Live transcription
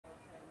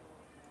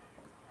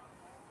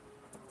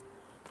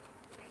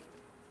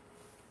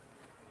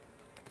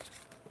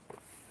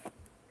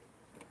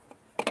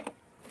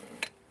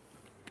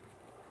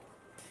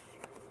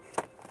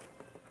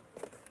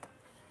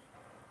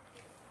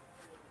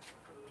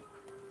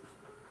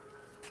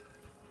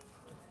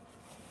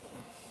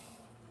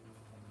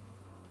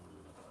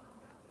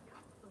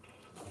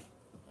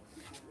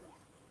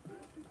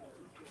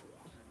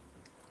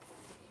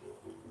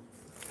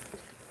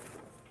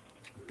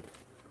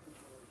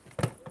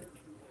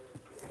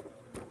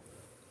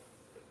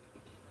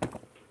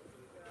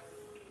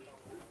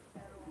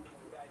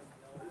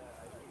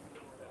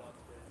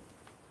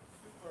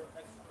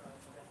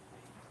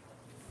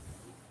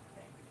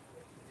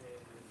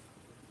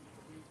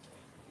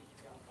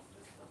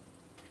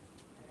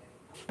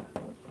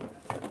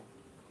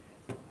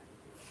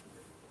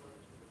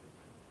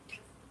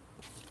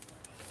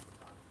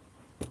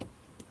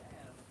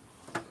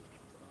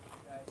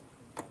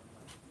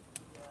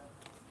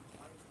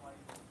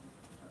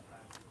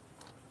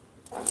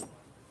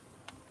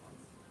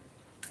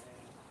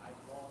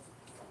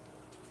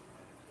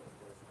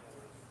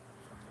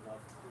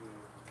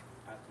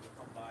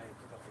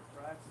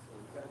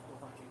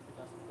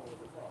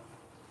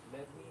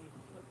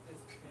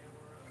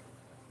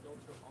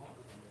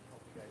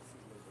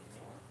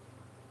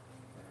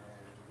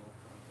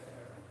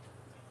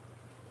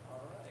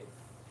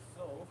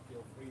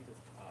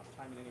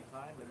chime in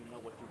anytime. Let me know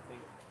what you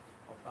think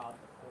about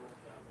the corals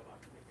that I'm going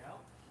to pick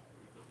out.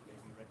 You can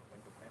maybe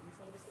recommend me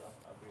some of the stuff.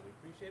 I really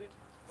appreciate it.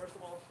 First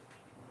of all,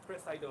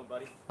 Chris, how you doing,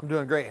 buddy? I'm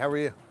doing great. How are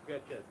you?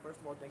 Good, good.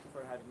 First of all, thank you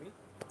for having me.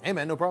 Hey,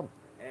 man, no problem.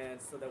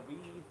 And so that we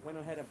went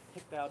ahead and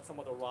picked out some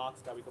of the rocks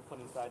that we could put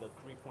inside the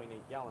 3.8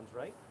 gallons,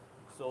 right?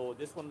 So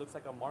this one looks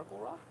like a Marco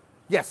rock.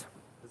 Yes.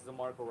 This is a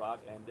Marco rock,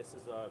 and this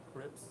is a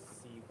Crips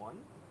C1.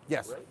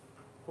 Yes. Right?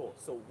 Cool.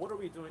 So what are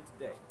we doing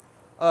today?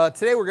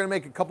 Today we're gonna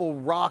make a couple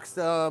rocks.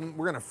 We're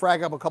gonna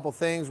frag up a couple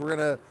things.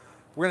 We're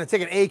gonna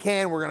take an A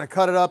can. We're gonna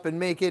cut it up and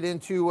make it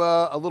into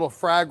a little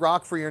frag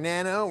rock for your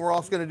nano. We're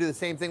also gonna do the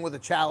same thing with a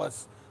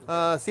chalice.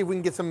 See if we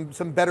can get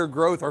some better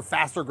growth or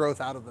faster growth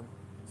out of them.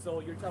 So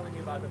you're telling me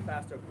about the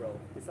faster growth.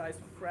 Besides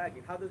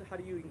fragging, how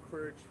do you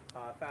encourage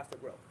faster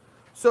growth?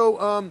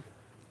 So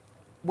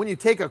when you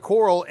take a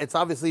coral, it's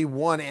obviously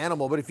one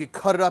animal, but if you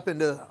cut it up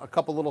into a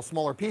couple little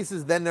smaller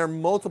pieces, then there are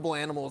multiple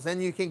animals,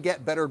 and you can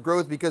get better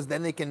growth because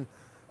then they can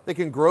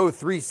grow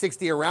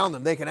 360 around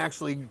them. They can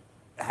actually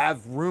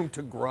have room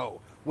to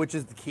grow, which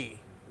is the key.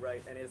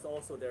 Right, and it's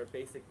also their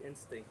basic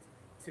instinct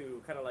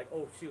to kind of like,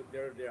 oh shoot,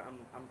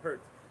 I'm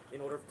hurt. In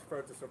order for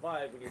it to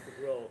survive, we need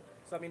to grow.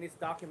 So I mean, it's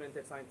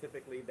documented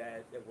scientifically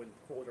that when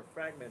corals are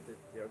fragmented,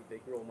 they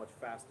grow much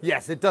faster.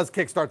 Yes, it does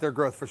kickstart their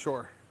growth for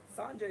sure.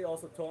 Sanjay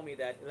also told me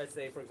that, let's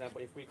say, for example,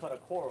 if we cut a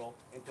coral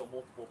into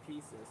multiple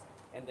pieces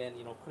and then,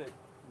 put it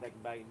like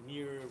by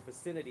near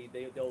vicinity,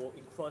 they'll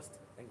encrust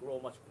and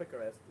grow much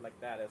quicker like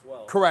that as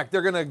well. Correct.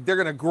 They're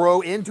gonna grow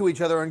into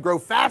each other and grow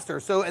faster.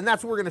 So, and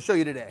that's what we're gonna show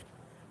you today.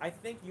 I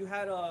think you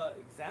had an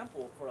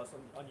example for us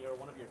on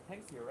one of your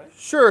tanks here, right?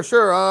 Sure,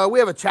 sure. We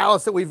have a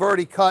chalice that we've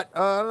already cut,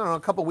 I don't know, a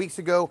couple weeks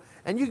ago,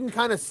 and you can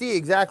kind of see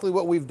exactly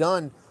what we've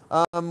done.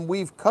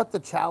 We've cut the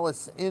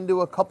chalice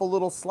into a couple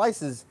little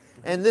slices,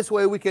 and this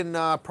way we can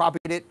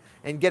propagate it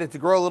and get it to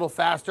grow a little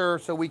faster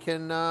so we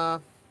can...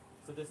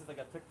 So this is like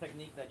a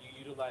technique that you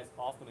utilize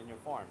often in your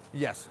farm?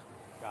 Yes.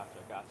 Gotcha,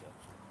 gotcha.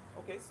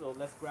 Okay, so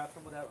let's grab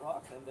some of that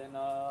rock and then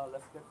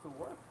let's get to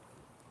work.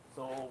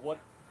 So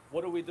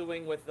what are we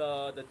doing with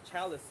the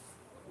chalice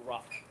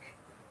rock?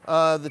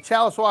 The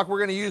chalice rock, we're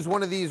going to use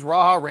one of these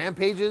Raha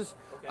Rampages,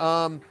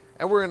 okay.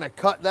 And we're going to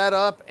cut that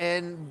up,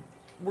 and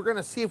we're going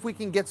to see if we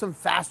can get some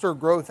faster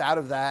growth out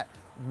of that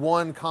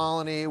one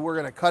colony. We're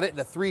going to cut it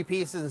into 3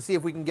 pieces and see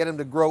if we can get them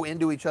to grow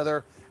into each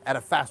other at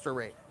a faster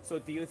rate. So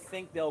do you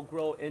think they'll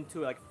grow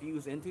into, like,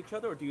 fuse into each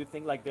other, or do you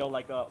think like they'll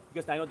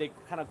because I know they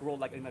kind of grow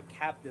like in a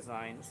cap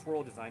design,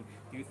 swirl design.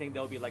 Do you think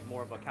they'll be like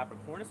more of a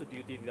Capricornus, or do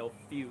you think they'll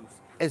fuse?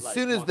 As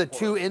soon as the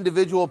 2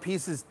 individual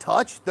pieces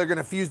touch, they're going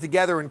to fuse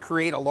together and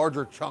create a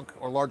larger chunk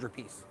or larger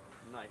piece.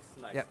 Nice,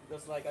 nice. Yep.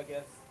 Just like, I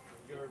guess,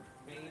 your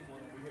main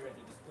one over here at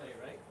the display,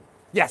 right?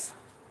 Yes.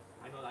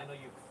 I know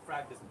you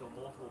fragged this into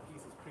multiple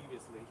pieces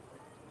previously.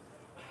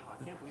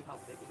 I can't believe how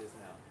big it is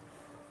now.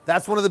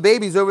 That's one of the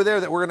babies over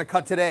there that we're going to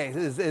cut today,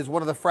 is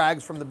one of the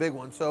frags from the big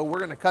one. So we're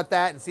going to cut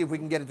that and see if we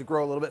can get it to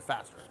grow a little bit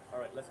faster. All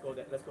right, let's go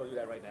do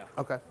that right now.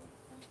 Okay.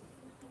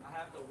 I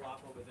have the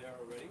rock over there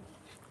already.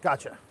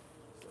 Gotcha.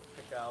 So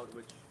pick out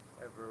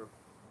whichever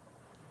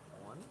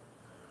one.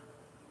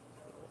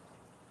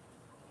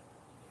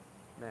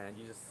 Man,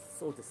 you're just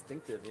so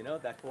distinctive,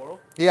 that coral?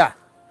 Yeah.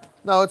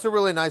 No, it's a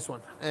really nice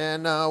one.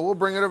 And we'll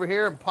bring it over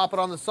here and pop it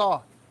on the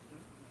saw.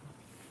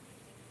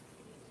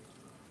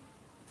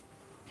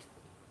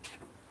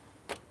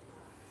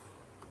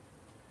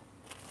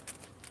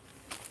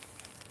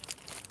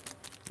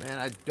 Man,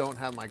 I don't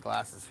have my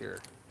glasses here.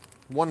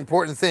 One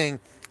important thing,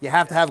 you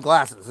have to have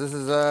glasses. This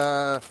is,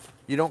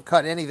 you don't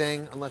cut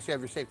anything unless you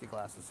have your safety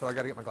glasses. So I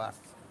got to get my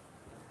glasses.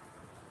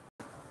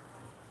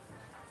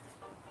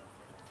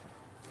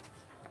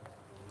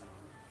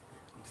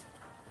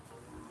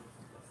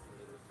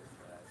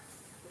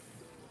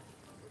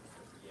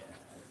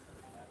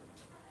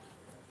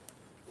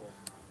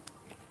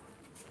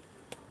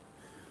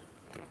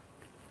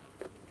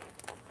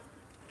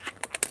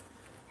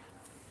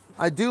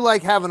 I do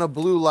like having a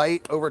blue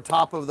light over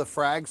top of the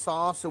frag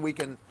saw so we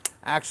can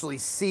actually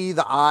see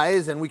the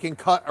eyes, and we can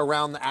cut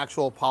around the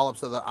actual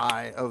polyps of the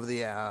eye of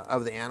the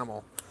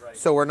animal. Right.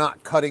 So we're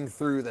not cutting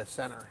through the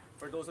center.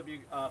 For those of you,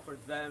 for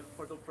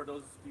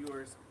those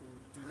viewers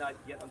who do not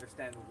yet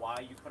understand why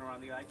you cut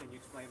around the eye, can you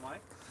explain why?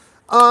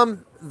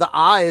 The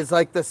eye is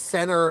like the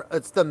center.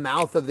 It's the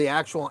mouth of the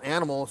actual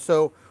animal.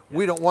 So yeah.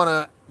 we don't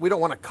want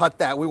to cut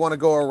that. We want to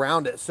go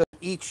around it. So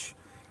each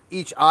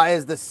eye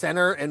is the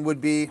center and would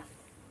be.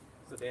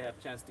 So they have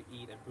a chance to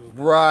eat and poop.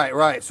 Right,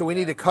 right. So we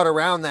need to cut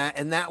around that,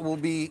 and that will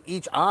be,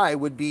 each eye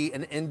would be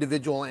an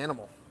individual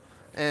animal.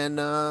 And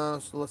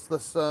so let's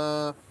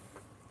do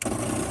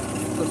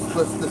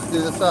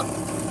this up.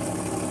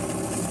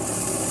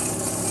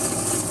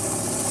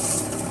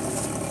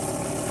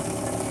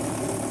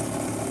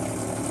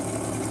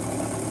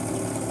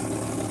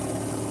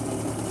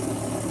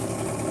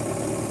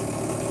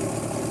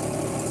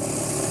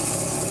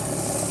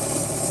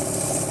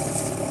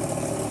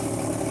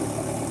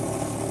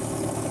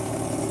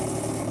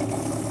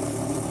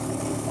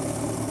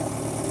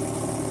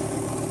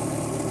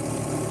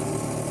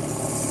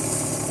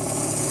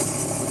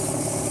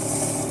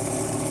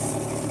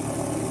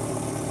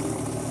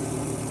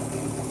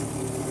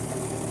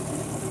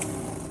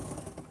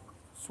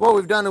 So what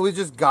we've done is we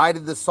just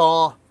guided the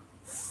saw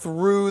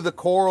through the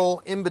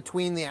coral in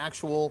between the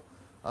actual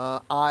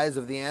eyes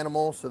of the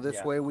animal. So this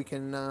Yeah. way we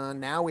can,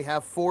 now we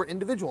have 4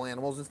 individual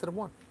animals instead of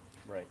 1.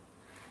 Right.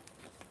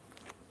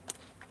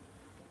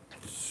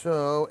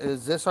 So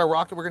is this our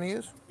rock that we're going to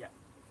use? Yeah.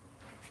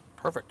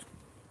 Perfect.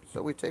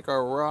 So we take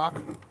our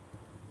rock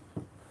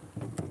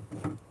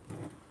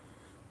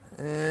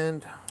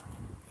and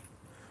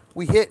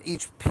we hit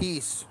each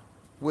piece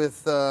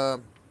with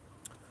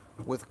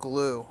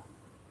glue.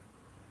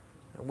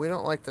 And we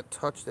don't like to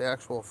touch the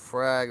actual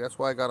frag. That's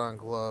why I got on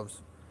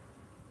gloves.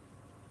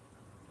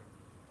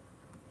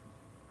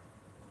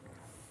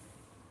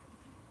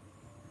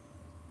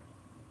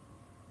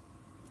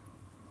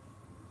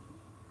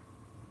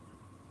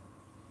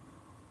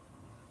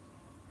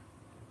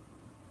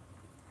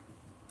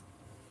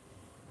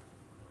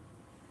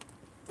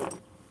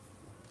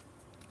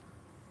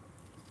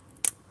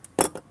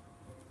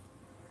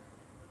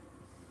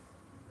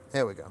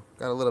 There we go.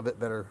 Got a little bit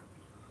better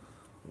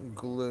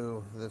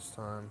glue this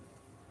time.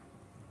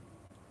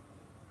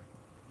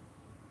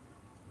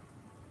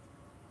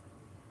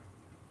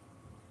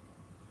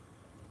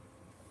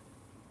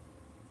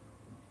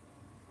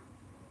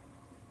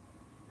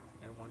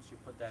 And once you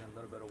put that in a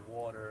little bit of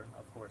water,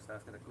 of course,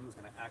 that's gonna glue is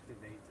gonna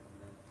activate,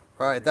 and then.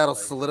 All right, that'll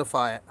like-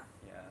 solidify it.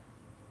 Yeah.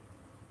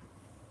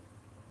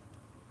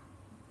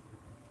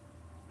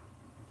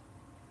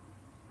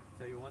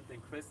 Tell you one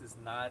thing, Chris is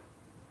not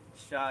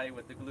shy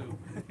with the glue.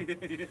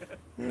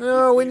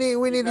 No, we He's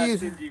need to not use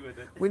stingy with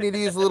it. we need to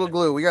use a little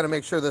glue. We got to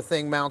make sure the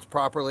thing mounts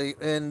properly.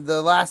 And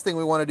the last thing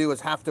we want to do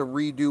is have to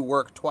redo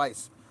work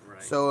twice.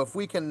 Right. So if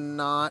we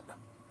cannot,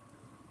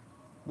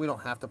 we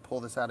don't have to pull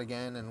this out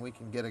again, and we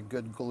can get a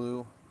good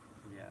glue.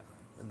 Yeah.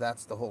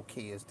 That's the whole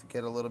key, is to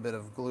get a little bit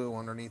of glue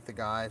underneath the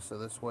guy, so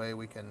this way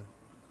we can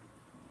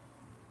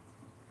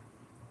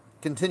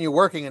continue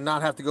working and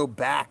not have to go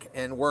back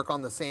and work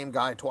on the same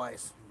guy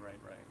twice. Right.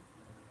 Right.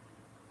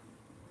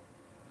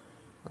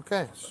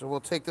 Okay, so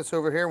we'll take this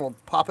over here and we'll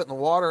pop it in the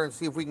water and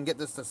see if we can get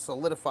this to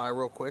solidify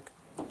real quick.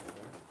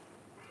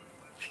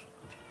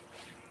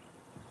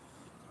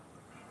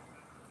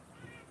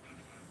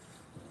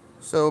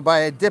 So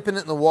by dipping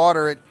it in the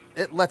water,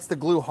 it lets the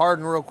glue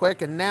harden real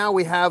quick, and now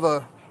we have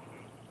a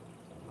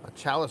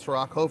chalice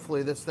rock.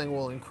 Hopefully this thing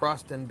will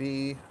encrust and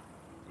be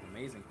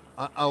Amazing.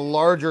 a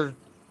larger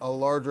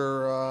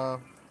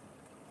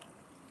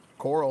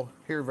coral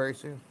here very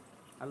soon.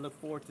 I look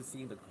forward to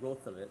seeing the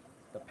growth of it,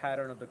 the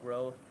pattern of the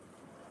growth.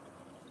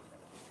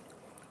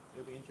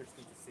 It'll be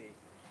interesting to see.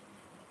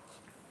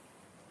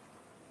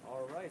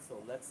 All right,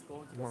 so let's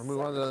go into. You want to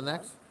move on to the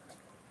next?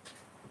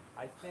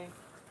 I think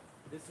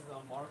this is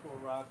a Marco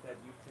rock that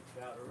you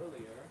picked out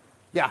earlier,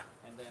 Yeah.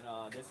 and then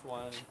this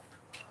one.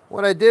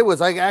 What I did was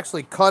I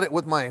actually cut it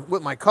with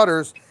my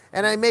cutters,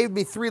 and I made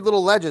me 3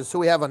 little ledges. So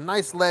we have a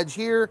nice ledge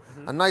here,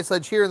 a nice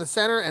ledge here in the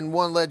center, and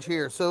 1 ledge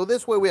here. So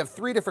this way we have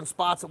 3 different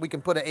spots that we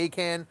can put an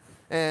A-can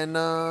and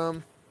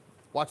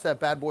watch that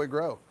bad boy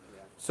grow.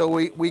 Yeah. So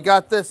we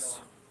got this.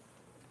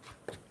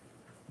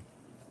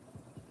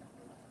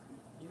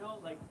 You know,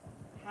 like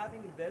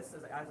having this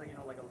as a, you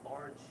know, like a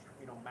large,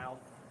 you know, mouth,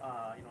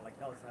 you know, like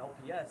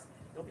LPS.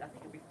 I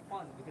think it'll be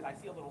fun because I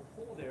see a little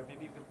hole there.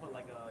 Maybe you can put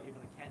like even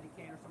a candy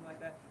cane or something like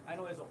that. I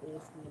know it's an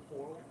old school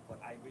coral,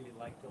 but I really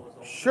like those.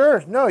 Old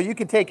Sure. No, you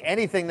can take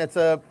anything that's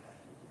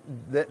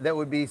that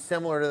would be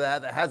similar to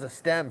that has a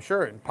stem.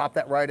 Sure, and pop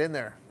that right in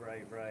there.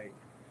 Right, right.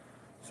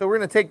 So we're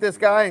going to take this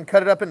guy and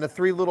cut it up into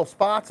 3 little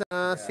spots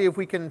and see if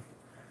we can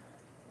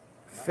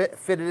fit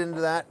it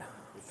into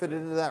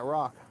that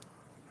rock.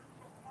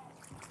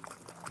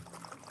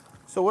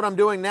 So what I'm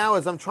doing now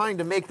is I'm trying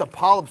to make the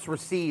polyps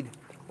recede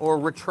or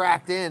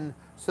retract in.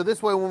 So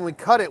this way when we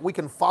cut it, we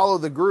can follow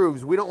the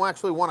grooves. We don't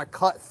actually want to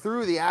cut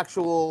through the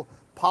actual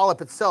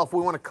polyp itself.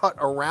 We want to cut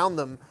around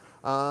them.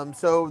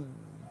 So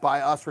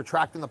by us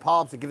retracting the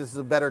polyps, it gives us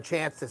a better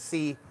chance to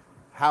see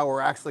how we're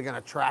actually going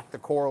to track the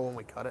coral when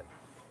we cut it.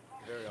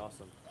 Very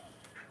awesome.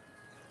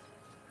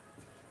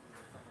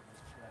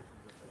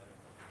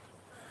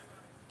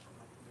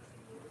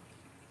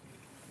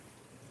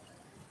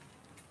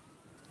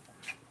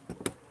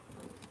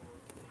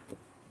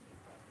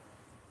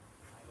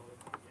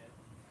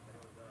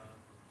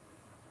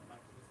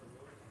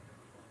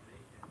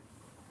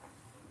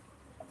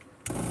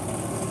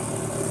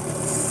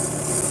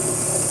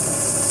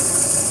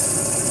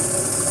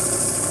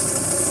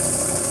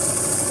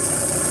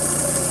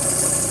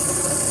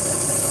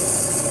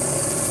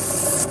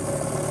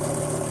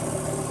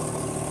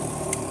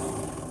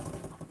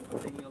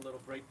 Taking a little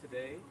break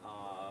today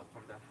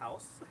from the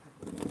house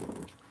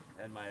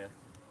and my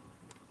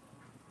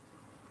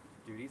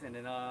duties, and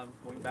then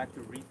going back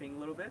to reefing a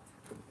little bit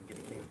and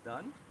getting things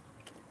done.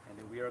 And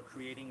then we are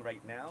creating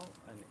right now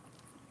an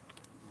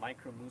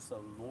Micromusa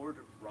Lord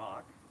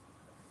rock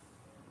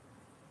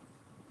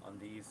on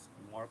these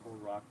Marco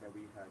rock that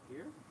we have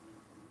here.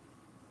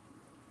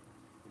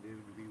 And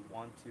then we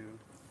want to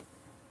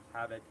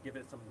have it, give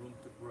it some room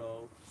to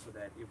grow so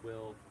that it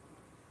will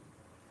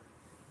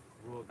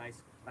grow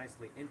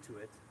nicely into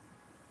it.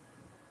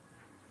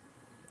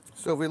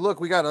 So if we look,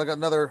 we got like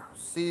another,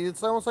 see,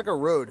 it's almost like a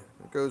road.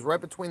 It goes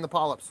right between the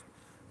polyps.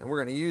 And we're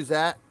gonna use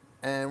that,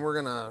 and we're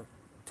gonna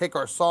take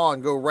our saw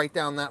and go right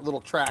down that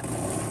little track.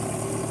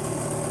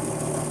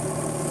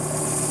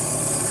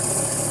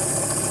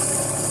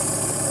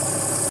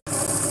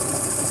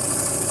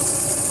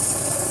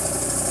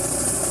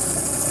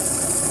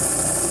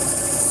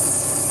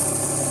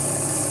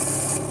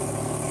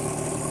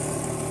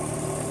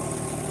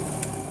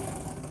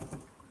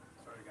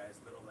 Sorry guys,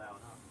 a little loud,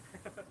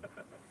 huh?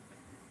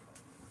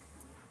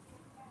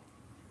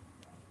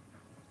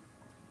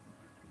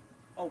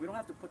 Oh, we don't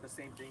have to put the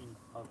same thing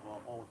of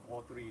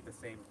all three, the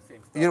same stuff.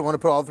 You don't want to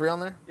put all three on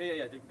there?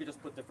 Yeah. You can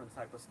just put different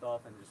type of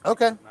stuff and just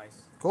Okay. make it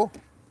nice. Cool.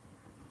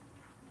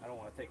 I don't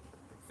want to take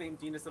the same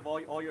genus of all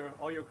your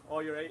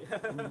eight.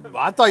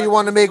 I thought you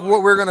wanted to make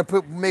what we're gonna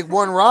make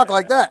one rock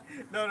like that.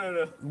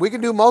 No. We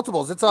can do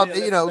multiples. It's all, Yeah,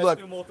 you know. let's Look,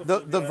 do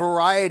multiples, the yeah.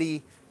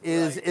 variety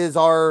is Right. is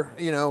our,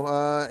 you know,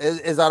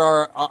 is at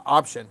our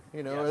option.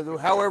 You know, Yeah, for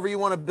however you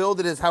want to build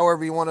it is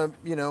however you want to,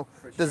 you know,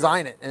 For sure.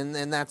 design it, and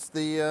that's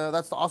the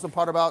awesome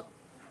part about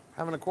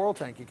having a coral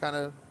tank. You kind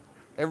of,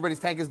 everybody's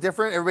tank is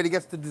different. Everybody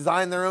gets to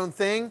design their own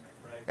thing. Right.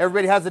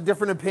 Everybody has a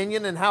different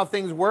opinion and how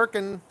things work,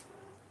 and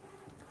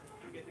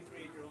You get to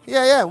create your own.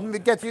 yeah, we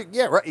get you,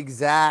 yeah, right,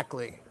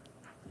 exactly.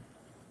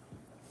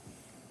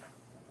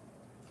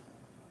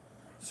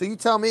 So you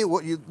tell me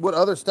what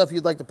other stuff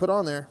you'd like to put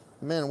on there,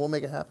 man, and we'll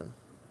make it happen.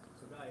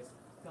 So guys,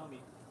 tell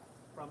me,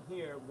 from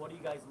here, what do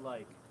you guys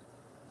like?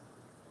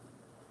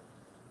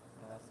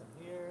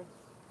 Some here.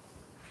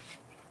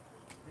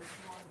 This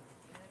one, I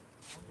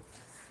don't know if you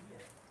can see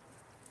it,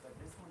 but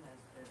this one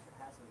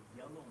has a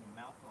yellow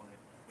mouth on it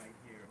right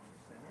here on the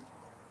center. It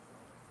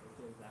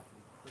is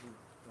actually pretty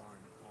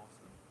darn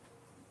awesome.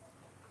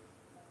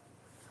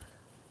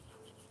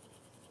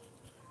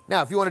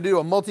 Now, if you want to do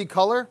a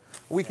multicolor,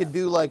 we could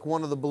do like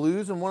one of the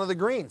blues and one of the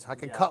greens. I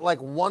can Yeah. cut like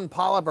one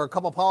polyp or a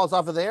couple polyps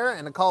off of there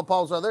and a couple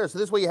polyps out there. So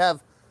this way you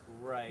have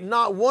Right.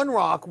 not one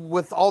rock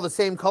with all the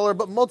same color,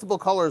 but multiple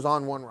colors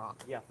on one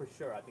rock. Yeah, for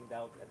sure. I think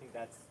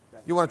that's.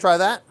 You want to try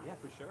that? Yeah,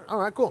 for sure. All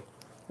right, cool.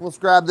 Let's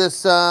grab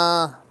this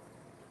this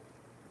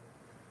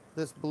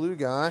blue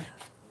guy,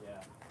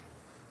 Yeah.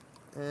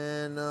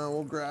 and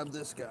we'll grab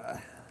this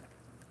guy.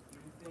 Do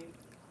you think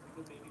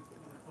you could maybe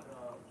put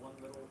one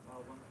little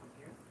one from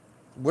here?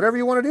 Whatever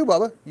you want to do,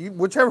 Bubba.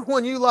 Whichever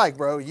one you like,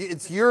 bro.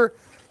 It's your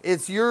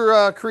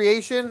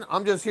creation.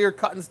 I'm just here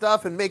cutting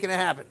stuff and making it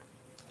happen.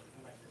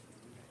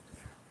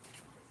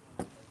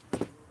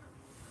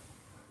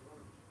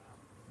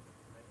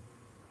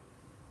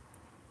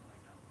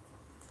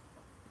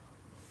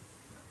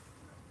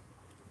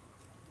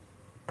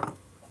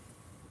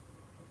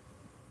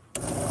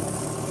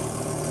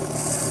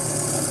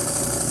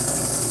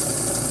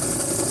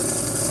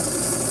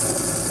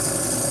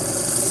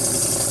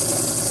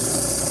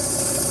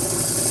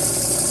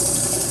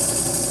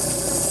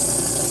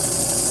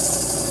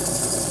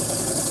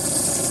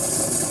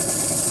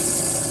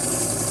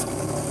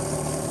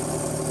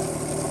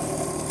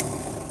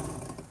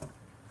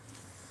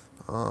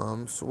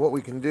 So what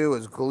we can do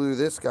is glue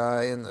this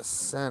guy in the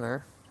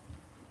center.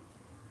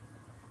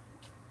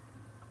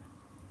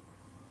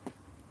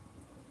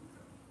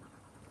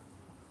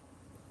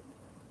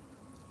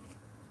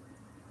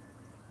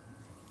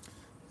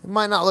 It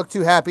might not look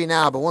too happy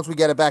now, but once we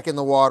get it back in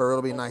the water,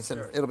 it'll be nice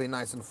sure. and it'll be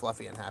nice and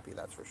fluffy and happy.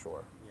 That's for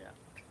sure. Yeah.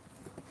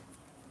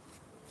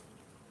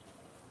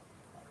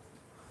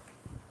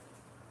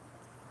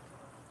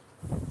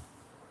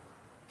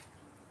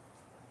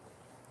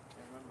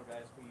 And remember,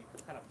 guys, we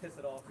kind of piss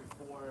it off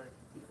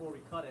before we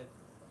cut it,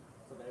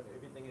 so that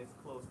everything is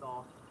closed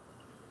off.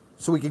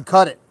 So we can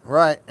cut it,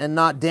 right, and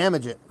not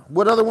damage it.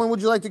 What other one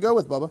would you like to go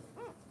with, Bubba?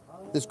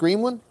 This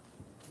green one?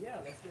 Yeah,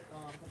 let's get the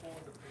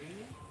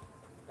green.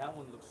 That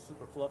one looks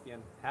super fluffy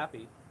and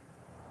happy.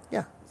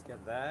 Yeah, Let's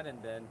get that,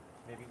 and then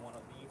maybe one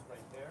of these right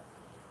there.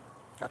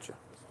 gotcha.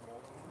 The small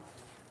one.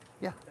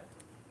 Yeah, Okay.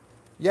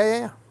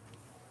 yeah.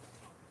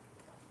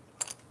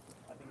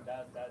 I think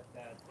that's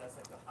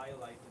like the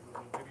highlight.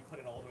 Maybe put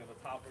it all the way on the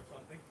top or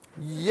something.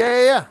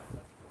 Yeah.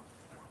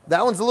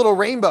 That one's a little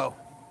rainbow.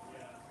 Yeah.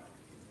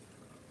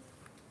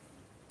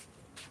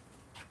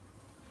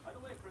 By the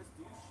way, Chris,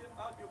 do you ship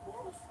out your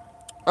corals?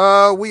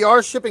 We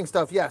are shipping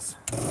stuff, yes.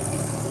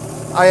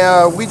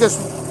 We just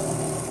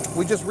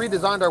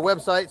redesigned our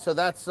website, so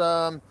that's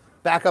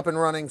back up and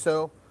running.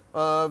 So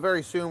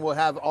very soon we'll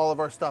have all of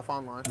our stuff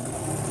online.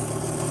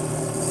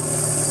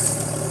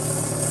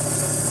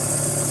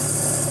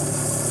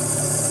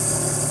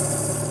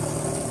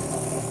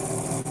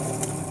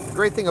 The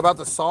great thing about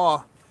the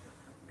saw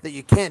that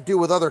you can't do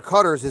with other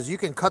cutters is you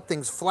can cut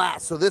things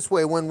flat. So this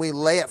way, when we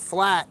lay it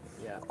flat,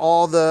 Yeah.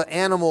 all the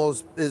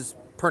animals is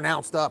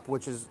pronounced up,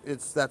 which is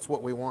that's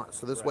what we want.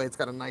 So this way, Right. it's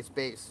got a nice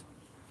base.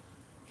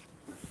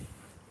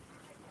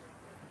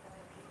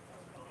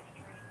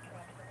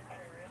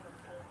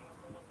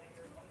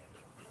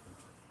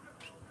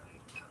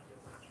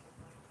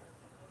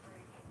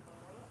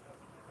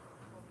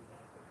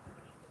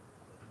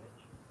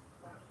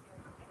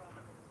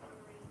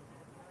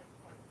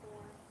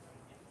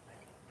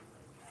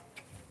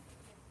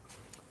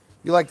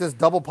 You like this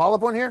double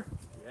polyp one here?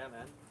 Yeah,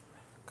 man.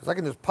 Because I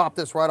can just pop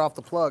this right off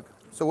the plug.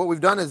 So what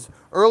we've done is,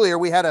 earlier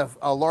we had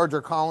a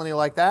larger colony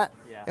like that,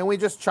 Yeah. and we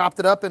just chopped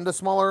it up into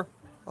smaller,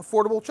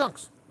 affordable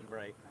chunks.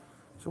 Right.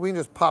 So we can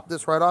just pop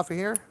this right off of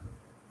here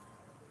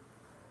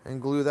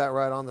and glue that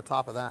right on the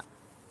top of that.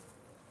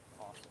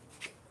 Awesome.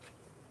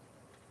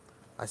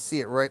 I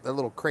see it right, that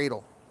little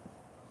cradle.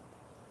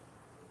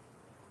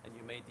 And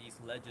you made these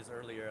ledges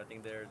earlier. I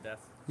think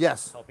that's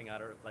Yes. helping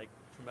out like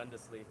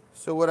tremendously.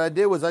 So what I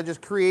did was I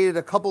just created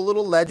a couple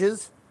little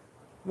ledges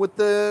with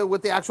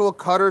the actual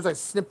cutters. I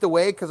snipped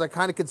away because I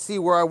kind of could see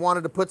where I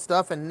wanted to put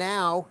stuff, and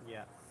now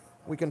Yeah.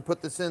 we can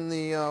put this in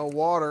the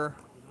water.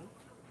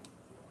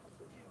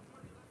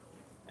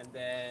 And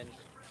then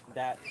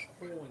that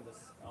hole in this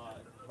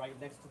right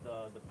next to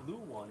the blue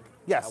one.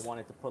 Yes. I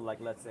wanted to put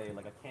like, let's say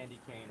like a candy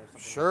cane or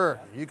something. Sure,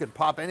 Like that. you could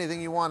pop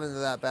anything you want into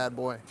that bad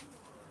boy.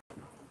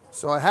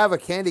 So I have a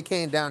candy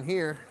cane down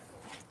here.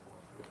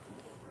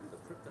 The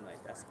kryptonite.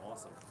 That's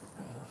awesome.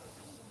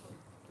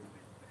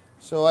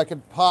 So I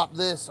could pop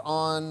this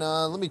on,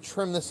 let me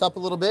trim this up a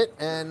little bit,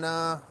 and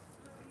I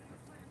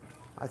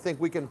think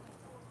we can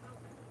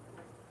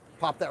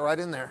pop that right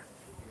in there.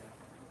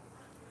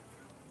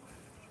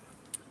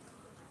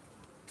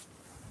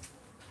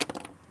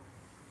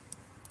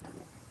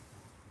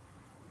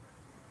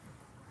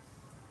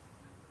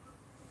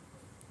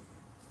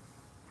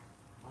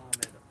 Oh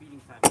man, the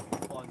feeding time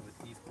would be fun with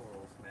these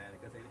corals, man.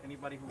 Because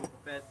anybody who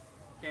fed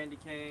candy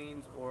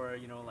canes or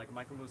like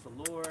micromusa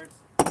lures,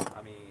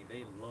 I mean,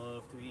 they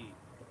love to eat.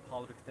 The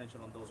polyp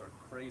extension on those are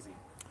crazy.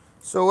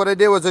 So what I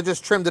did was I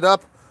just trimmed it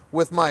up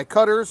with my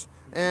cutters,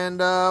 and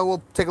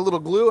we'll take a little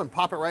glue and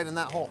pop it right in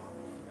that hole.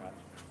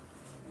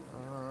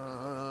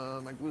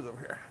 My glue's over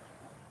here.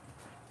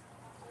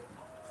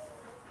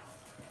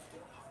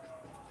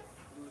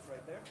 Glue's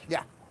right there.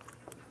 Yeah.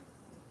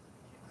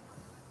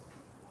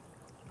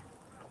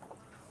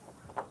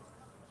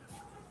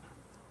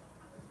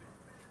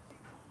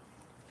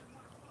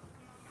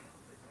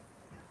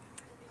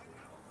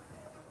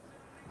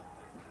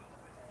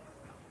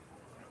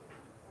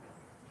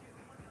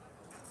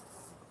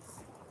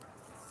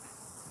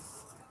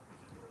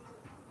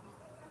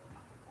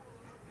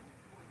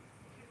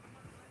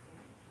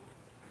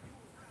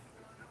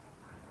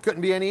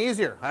 Couldn't be any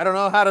easier. I don't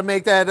know how to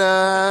make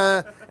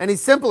that any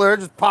simpler. It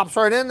just pops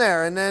right in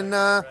there. And then,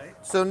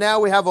 so now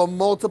we have a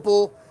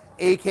multiple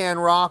acan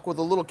rock with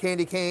a little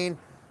candy cane,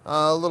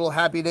 a little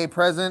happy day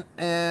present,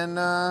 and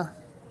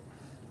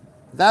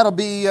that'll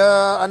be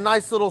a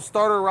nice little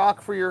starter rock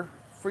for your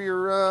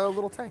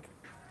little tank.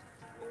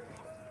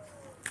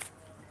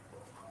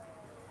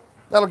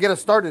 That'll get us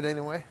started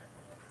anyway.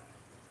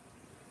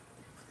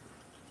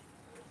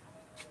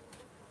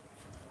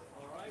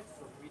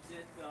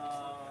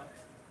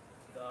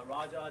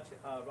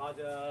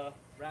 Raja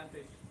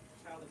Rampage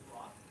Challenge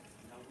rock.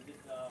 Now we did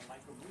the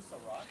micromusa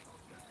rock.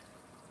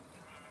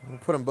 We'll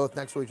put them both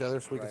next to each other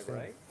so we can see.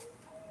 Right. And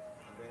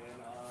then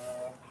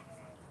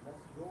let's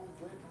go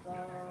with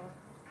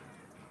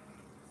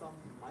some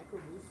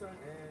micromusa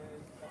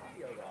and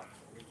Fabia rock.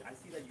 I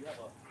see that you have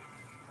a lot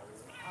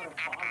of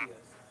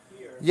Fabias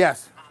here.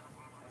 Yes. And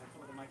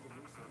some of the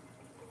micromusa.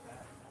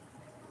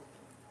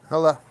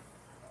 Hello.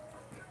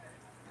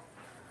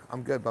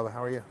 I'm good, Bubba.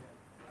 How are you?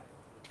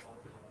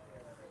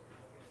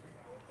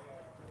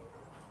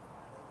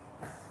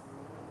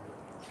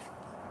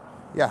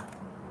 Yeah.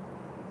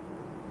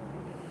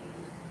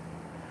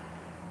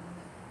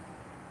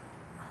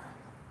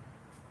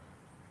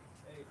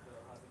 Hey, Phil,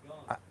 how's it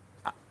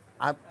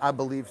going? I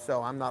believe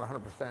so. I'm not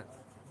 100%.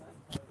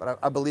 But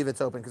I believe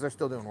it's open because they're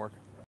still doing work.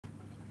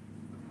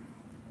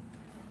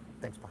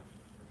 Thanks, Bob.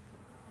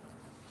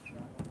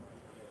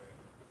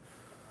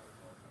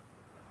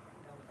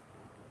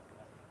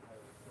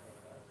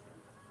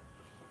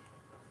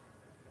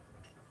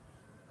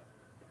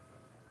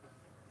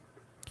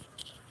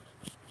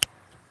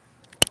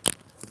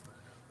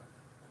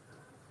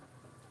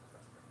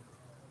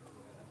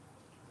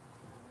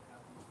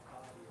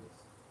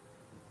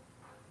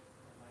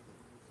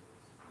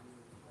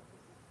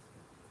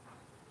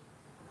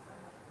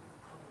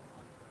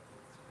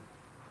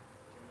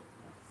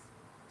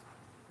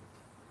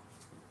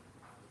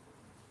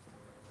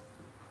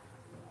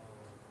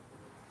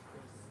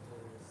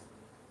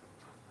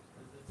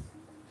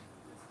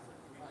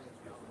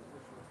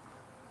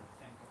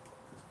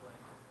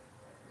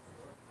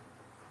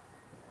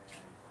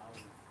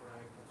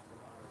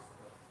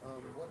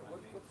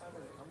 What time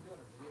is it? I'm doing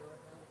a video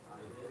right now. I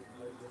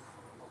just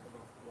opened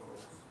up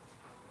clothes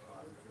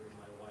during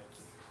my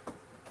wife's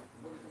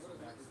What is it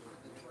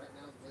right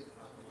now? The latest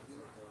time to do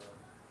it?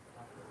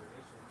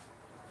 hospitalization.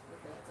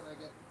 Okay.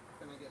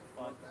 Can I get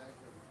one bag?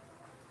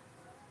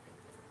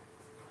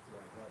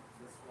 Yeah, but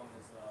this one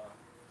is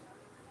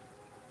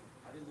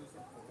I didn't lose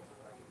some photos,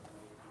 but I think it's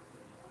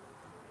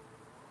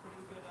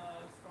pretty good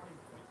starting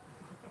point.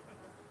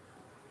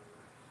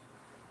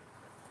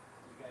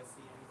 You guys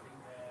see anything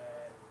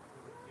that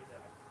you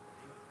guys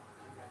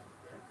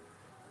there?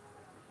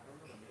 I don't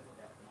know the name of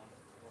that one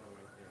photo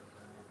right there.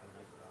 I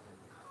like that one.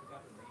 I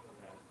forgot the name of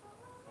that.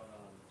 But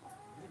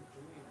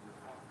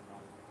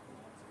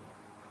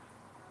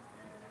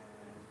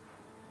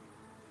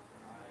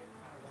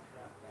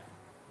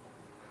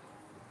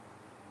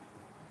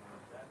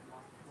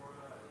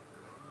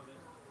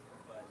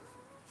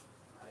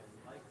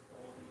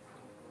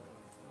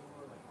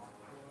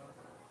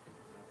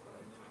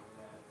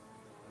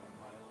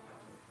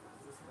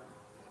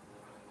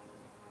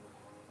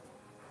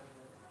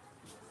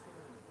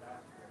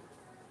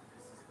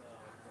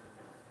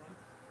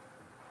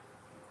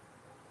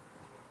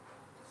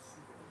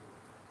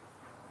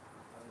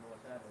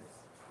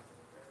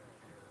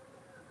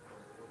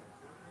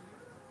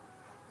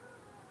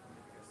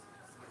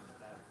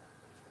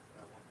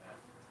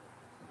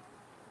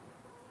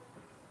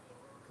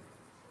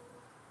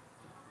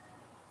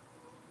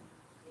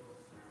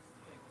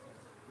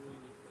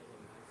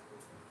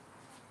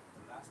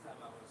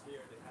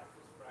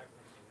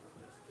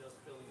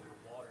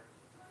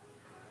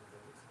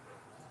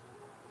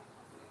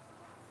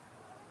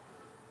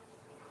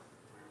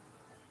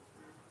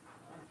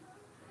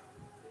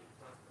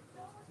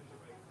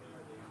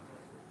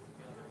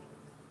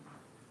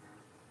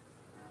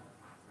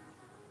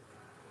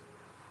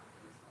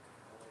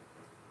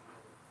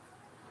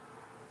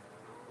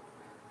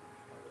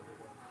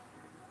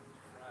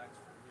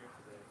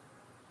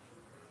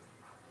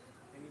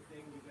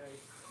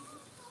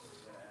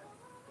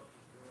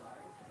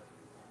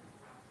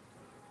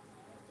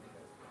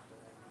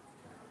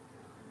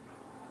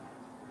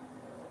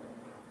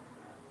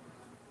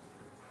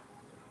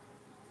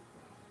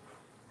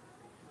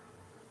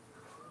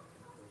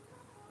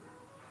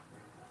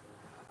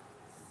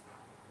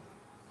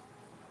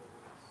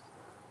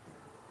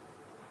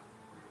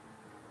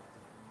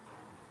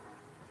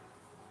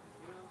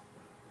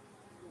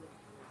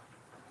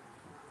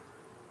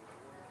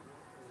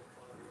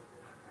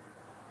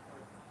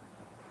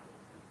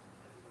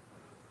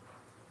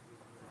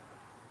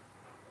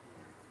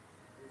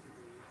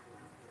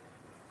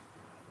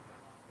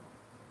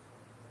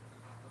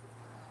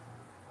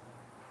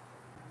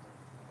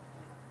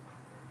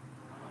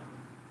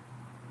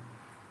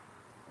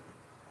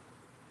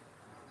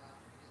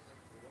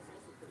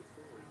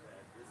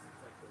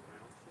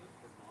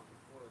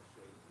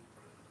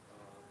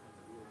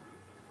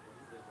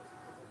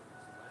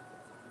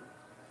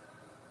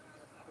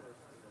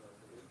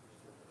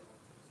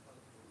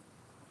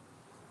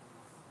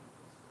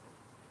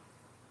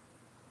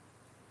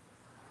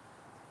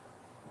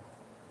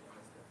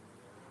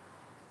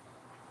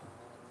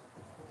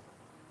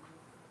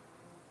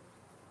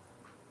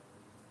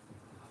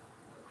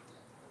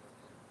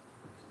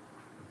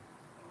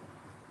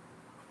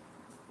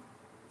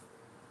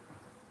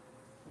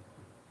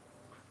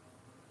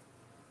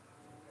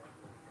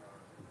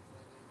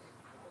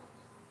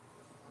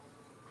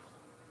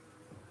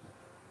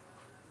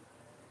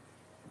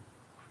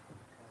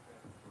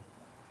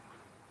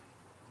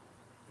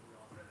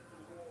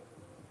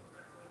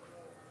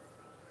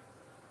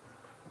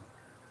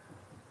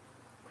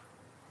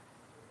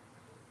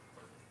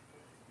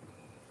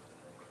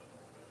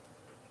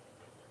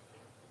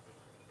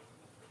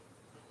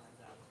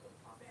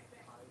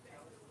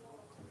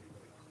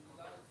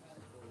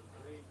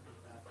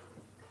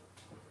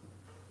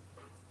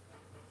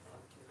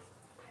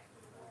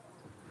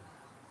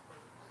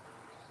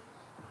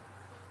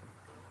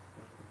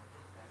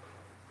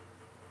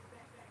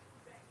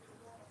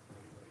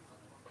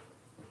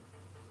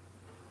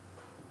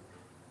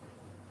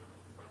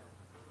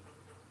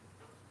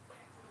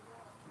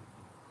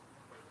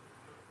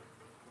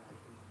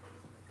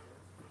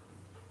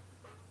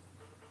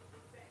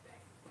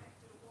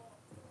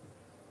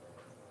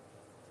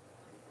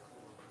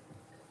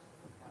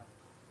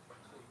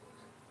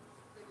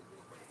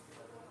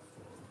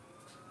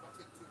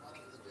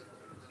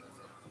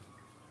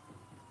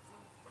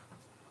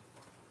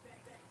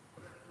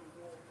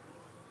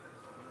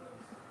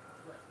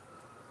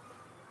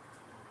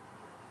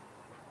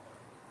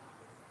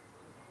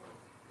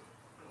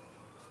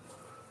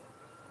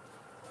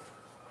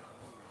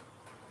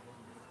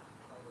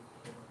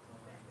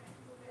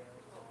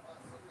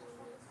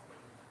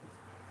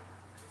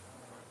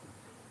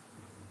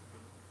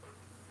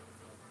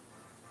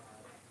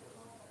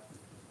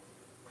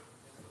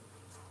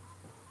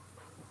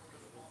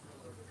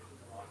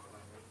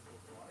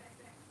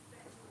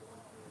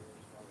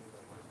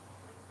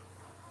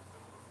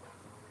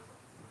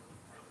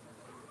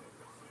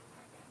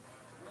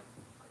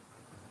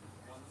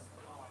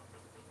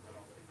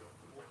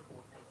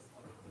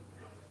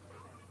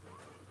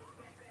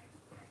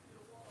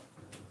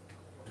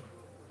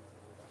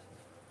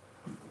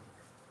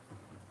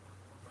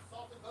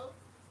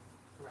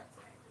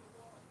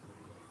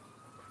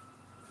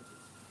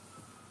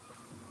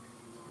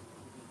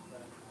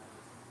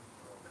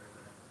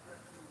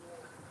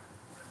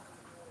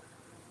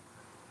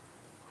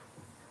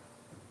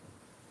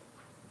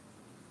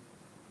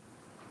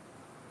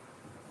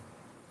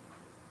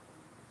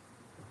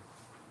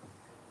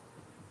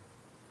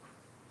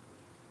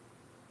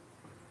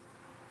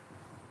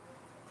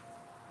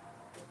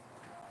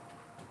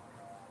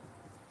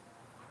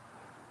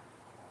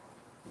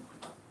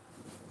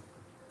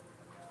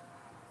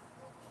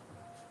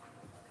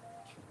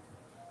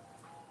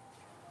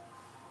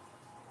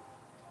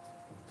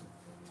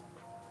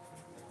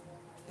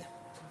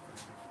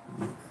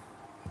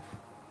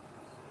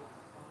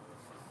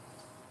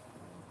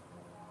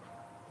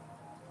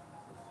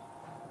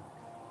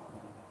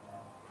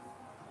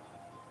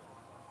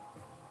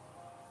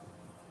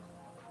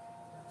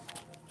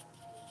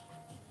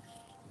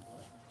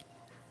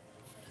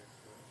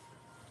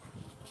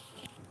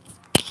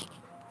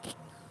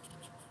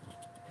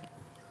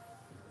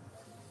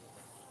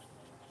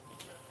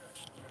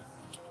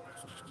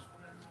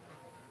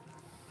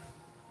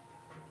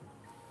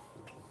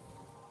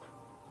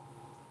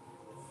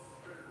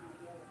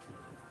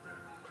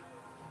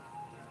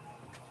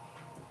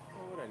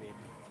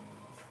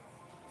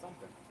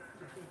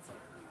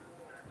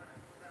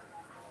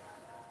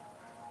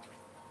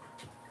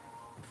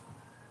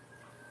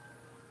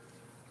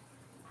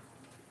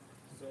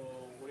So,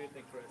 what do you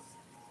think, Chris?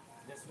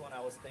 This one I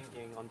was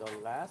thinking on the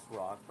last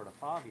rock for the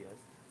Favias,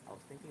 I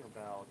was thinking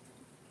about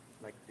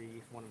like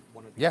these one of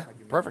these Yeah, like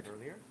you perfect.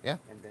 mentioned earlier. Yeah.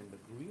 And then the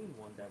green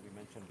one that we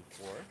mentioned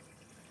before.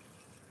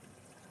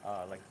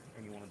 Like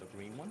any one of the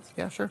green ones.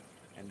 Yeah, sure.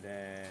 And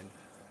then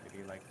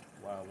maybe like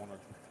one or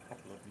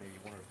couple of maybe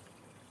one of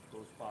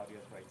those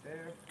Favias right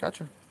there.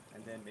 Gotcha.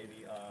 And then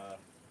maybe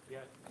yeah.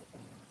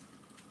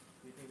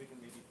 Do you think we can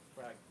maybe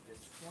frag this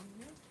one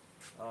here?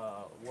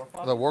 War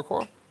Favia? The war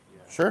coral?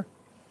 Yeah. Sure.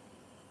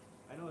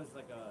 I know it's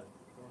like those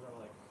are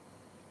like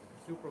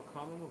super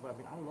common, but I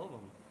mean I love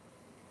them.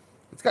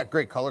 It's got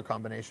great color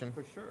combination.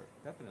 For sure,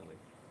 definitely.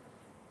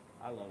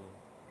 I love them.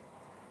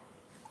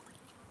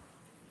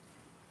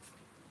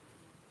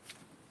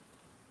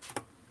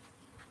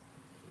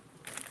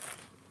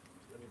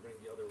 Let me bring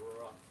the other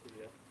rock to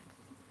you.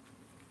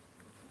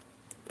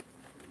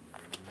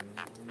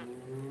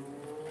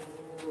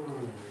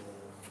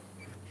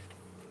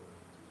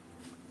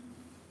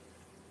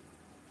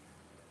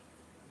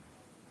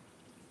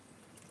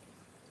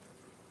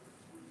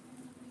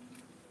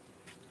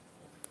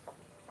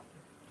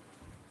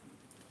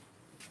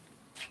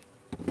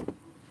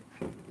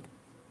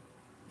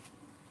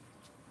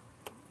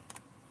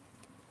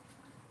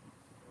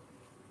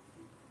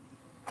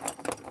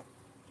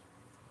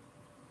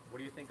 What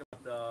do you think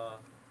about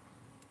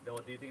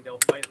do you think they'll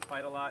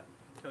fight a lot,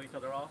 kill each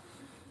other off?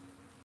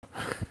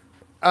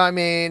 I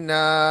mean,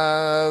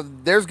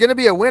 there's going to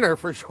be a winner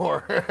for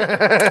sure.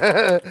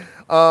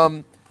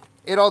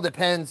 It all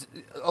depends.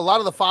 A lot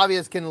of the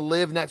Favias can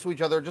live next to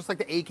each other, just like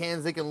the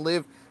Acans. They can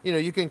live,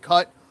 you can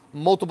cut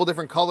multiple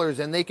different colors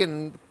and they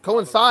can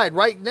coincide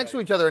right next to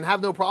each other and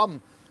have no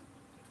problem.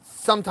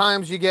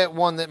 Sometimes you get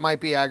one that might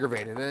be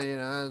aggravated,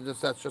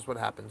 that's just what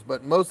happens.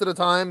 But most of the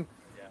time,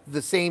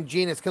 the same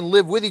genus can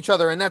live with each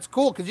other, and that's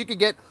cool because you could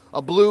get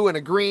a blue and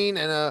a green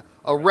and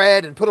a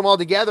red and put them all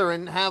together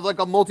and have like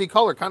a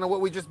multicolor, kind of what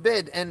we just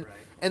did, and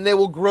they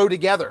will grow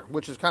together,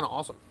 which is kind of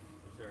awesome.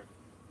 Sure.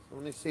 So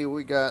let me see what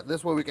we got.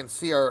 This way we can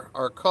see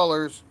our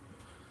colors.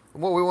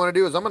 And what we want to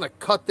do is I'm going to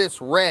cut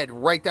this red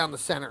right down the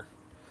center.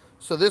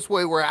 So this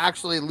way we're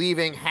actually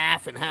leaving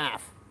half and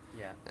half.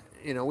 Yeah.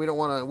 We don't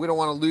want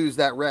to lose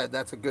that red.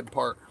 That's a good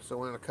part. So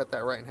we're going to cut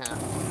that right in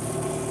half.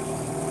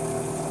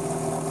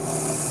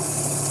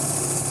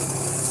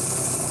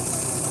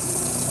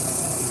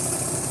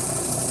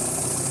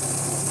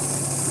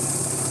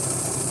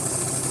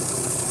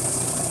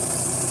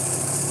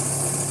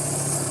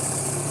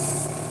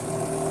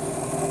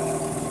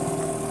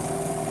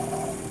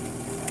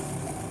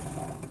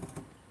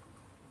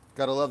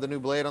 Gotta love the new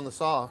blade on the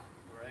saw.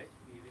 Right,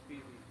 easy peasy.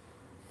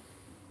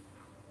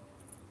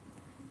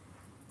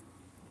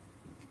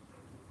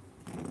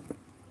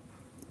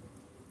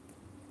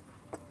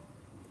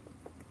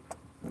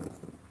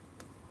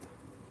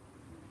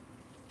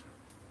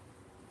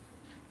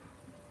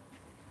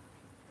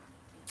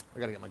 I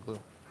gotta get my glue.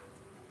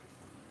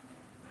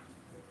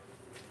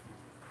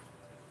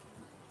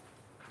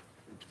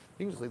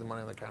 You can just leave the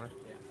money on the counter.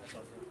 Yeah, that's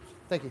awesome.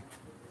 Thank you.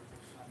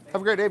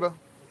 Have a great day, Bo.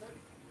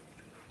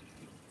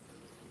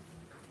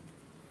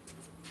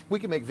 We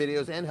can make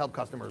videos and help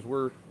customers.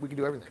 We can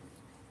do everything.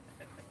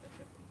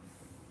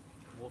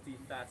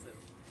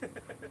 Multifaceted.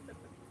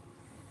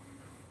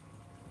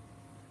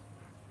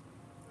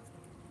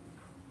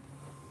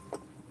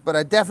 But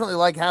I definitely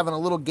like having a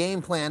little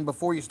game plan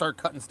before you start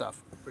cutting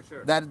stuff. For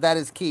sure. That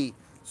is key.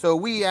 So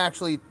we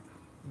actually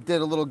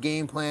did a little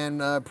game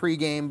plan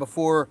pre-game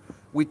before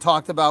we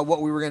talked about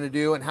what we were going to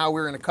do and how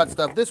we were going to cut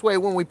stuff. This way,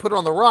 when we put it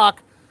on the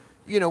rock,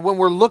 when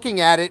we're looking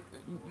at it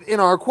in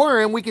our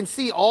aquarium, we can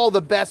see all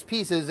the best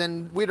pieces,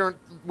 and we're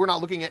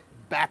not looking at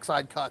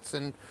backside cuts,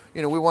 and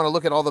we want to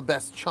look at all the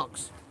best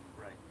chunks.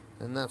 Right.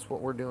 And that's what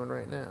we're doing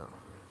right now.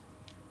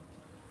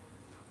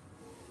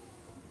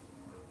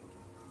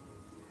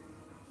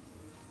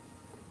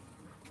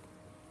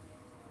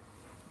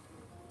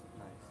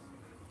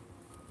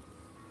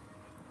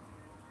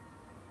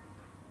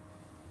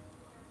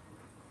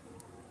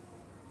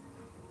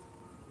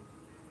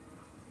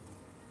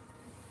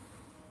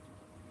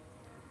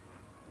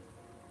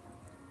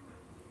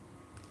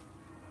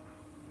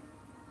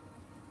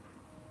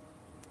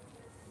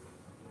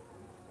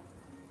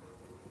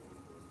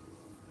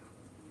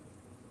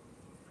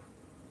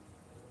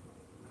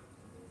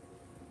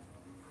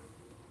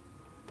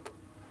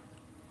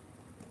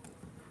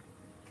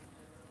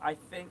 I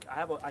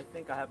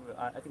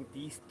think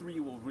these three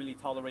will really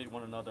tolerate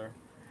one another,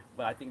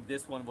 but I think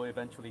this one will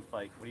eventually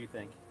fight. What do you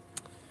think?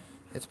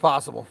 It's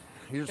possible.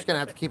 You're just gonna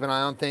have to keep an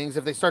eye on things.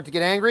 If they start to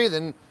get angry,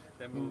 then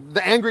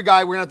the angry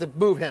guy, we're gonna have to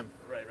move him.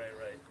 Right.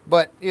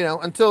 But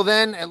until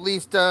then, at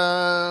least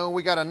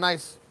we got a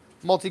nice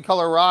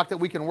multicolor rock that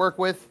we can work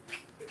with.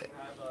 I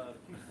have a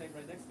piece of tape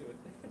right next to it.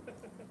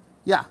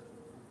 Yeah.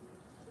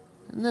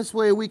 And this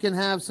way we can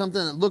have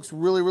something that looks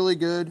really, really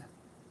good.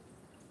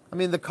 I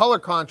mean, the color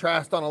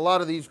contrast on a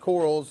lot of these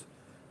corals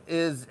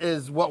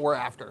is what we're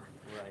after.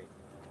 Right.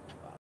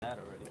 that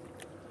already.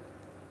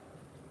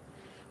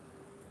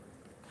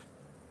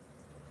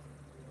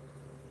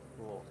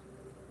 Cool.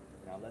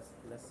 Now let's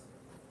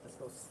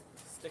go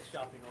stick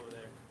shopping over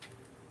there.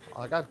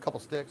 I got a couple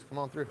sticks. Come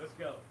on through. Let's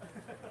go.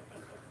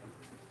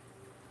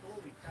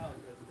 Holy cow!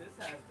 This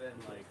has been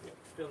like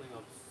filling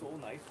up so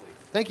nicely.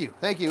 Thank you,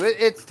 thank you.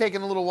 It's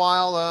taken a little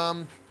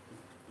while.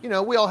 You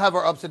know, we all have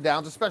our ups and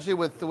downs, especially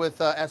with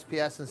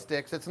SPS and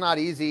sticks. It's not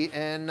easy,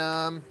 and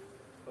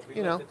But we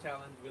you love know, the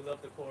challenge. We love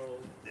the coral.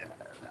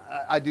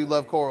 I do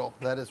love coral.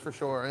 That is for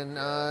sure.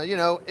 And you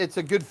know, it's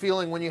a good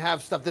feeling when you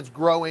have stuff that's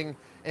growing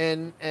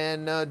and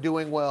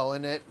doing well,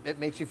 and it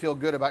makes you feel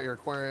good about your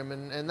aquarium.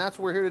 And that's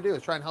what we're here to do,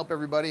 is try and help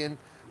everybody. And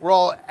we're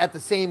all at the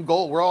same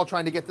goal. We're all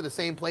trying to get to the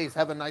same place,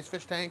 have a nice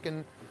fish tank,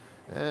 and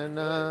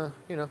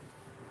you know.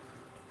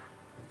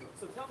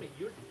 So tell me,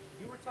 you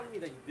were telling me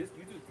that you do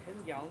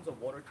 10 gallons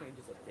of water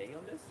changes a day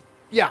on this?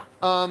 Yeah.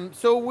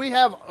 So we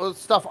have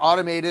stuff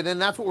automated,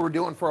 and that's what we're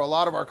doing for a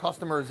lot of our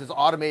customers, is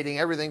automating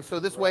everything.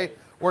 So this way,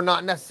 we're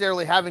not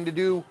necessarily having to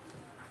do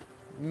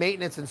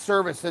maintenance and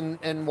service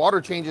and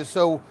water changes.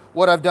 So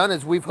what I've done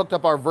is we've hooked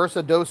up our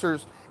Versa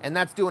dosers, and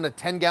that's doing a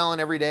 10 gallon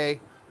every day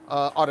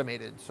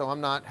automated. So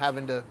I'm not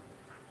having to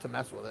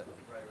mess with it.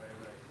 Right.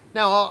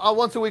 Now,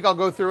 once a week, I'll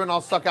go through and I'll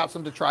suck out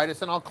some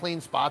detritus, and I'll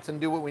clean spots and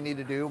do what we need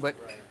to do. But,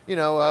 you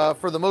know,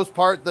 for the most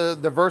part, the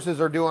Versas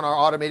are doing our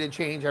automated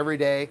change every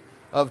day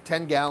of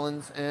 10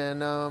 gallons.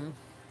 And, Awesome.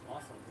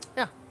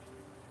 yeah,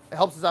 it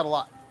helps us out a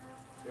lot.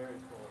 Very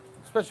cool.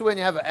 Especially when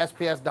you have an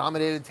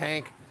SPS-dominated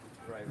tank.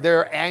 Right.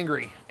 They're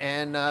angry,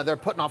 and they're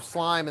putting off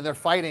slime, and they're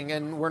fighting,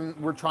 and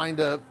we're trying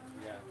to,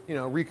 you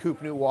know,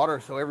 recoup new water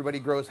so everybody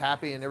grows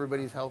happy and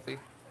everybody's healthy.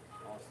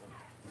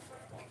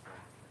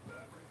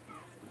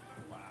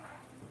 Wow.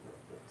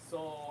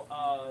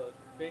 So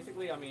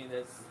basically, I mean,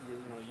 it's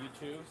you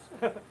choose,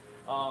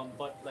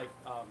 but like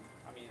I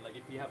mean, like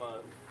if you have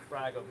a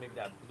frag of maybe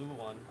that blue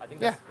one, I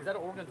think that's, is that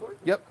an Oregon Torque?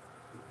 Yep.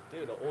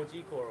 Dude, the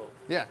OG coral.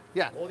 Yeah.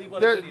 Oldie but a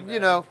There, goodie, man. you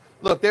know,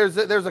 look, there's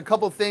a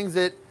couple things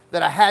that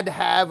I had to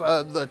have,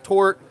 the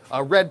Tort,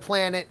 Red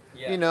Planet.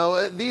 Yeah. You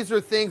know, these are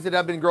things that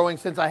I've been growing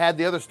since I had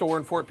the other store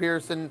in Fort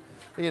Pierce, and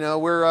you know,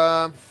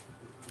 we're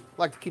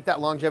like to keep that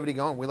longevity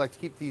going. We like to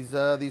keep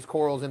these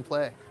corals in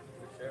play.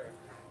 For sure.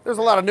 There's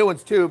a lot of new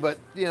ones too, but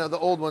you know, the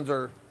old ones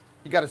are,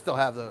 you got to still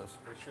have those.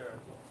 For sure.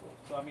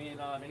 So I mean,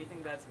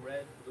 anything that's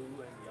red, blue,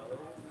 and yellow.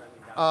 I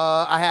mean,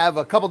 I have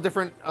a couple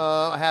different.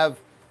 I have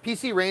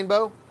PC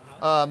Rainbow,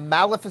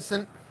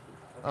 Maleficent.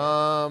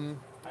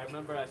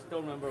 I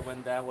still remember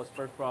when that was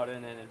first brought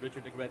in, and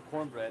Richard the Red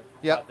Cornbread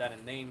Yep. got that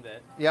and named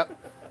it. Yep.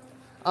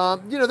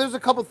 You know, there's a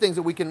couple things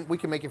that we can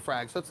make you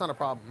frag, so it's not a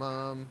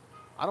problem.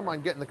 I don't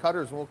mind getting the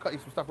cutters, and we'll cut you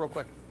some stuff real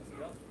quick. Let's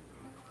go.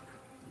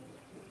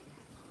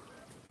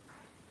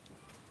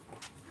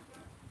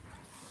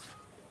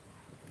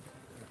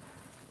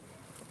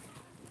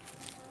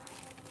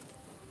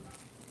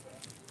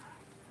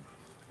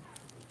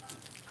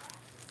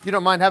 You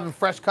don't mind having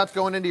fresh cuts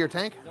going into your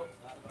tank? Nope,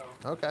 not at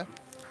all. Okay.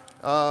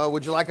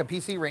 Would you like a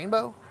PC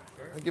Rainbow?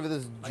 Sure. I'll give you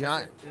this Like I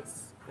giant. said,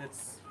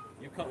 it's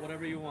you cut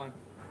whatever you want.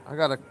 I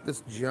got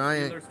this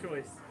giant. Dealer's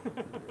choice.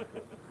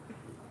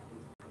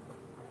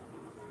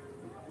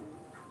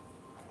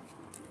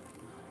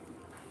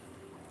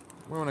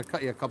 We're going to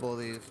cut you a couple of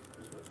these.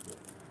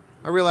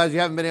 I realize you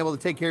haven't been able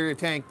to take care of your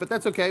tank, but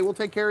that's okay. We'll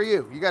take care of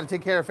you. You got to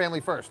take care of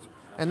family first.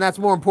 And that's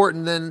more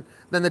important than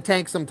the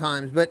tank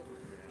sometimes. But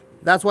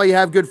that's why you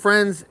have good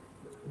friends.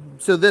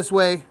 So this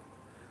way,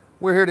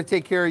 we're here to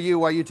take care of you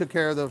while you took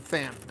care of the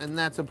fam. And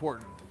that's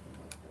important.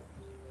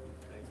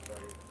 Thanks,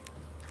 buddy.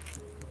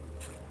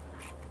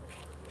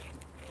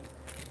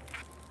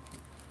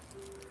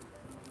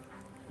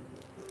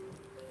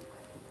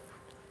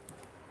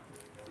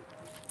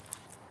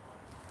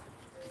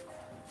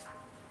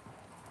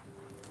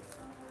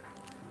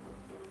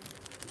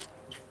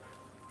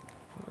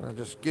 I'll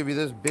just give you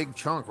this big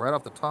chunk right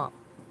off the top.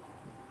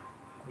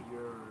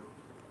 Your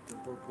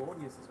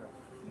Gorgoniuses are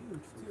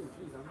huge too.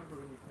 Jeez, I remember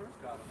when you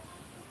first got them.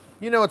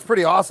 You know what's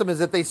pretty awesome is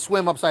that they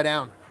swim upside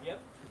down. Yep,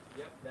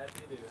 that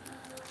you do.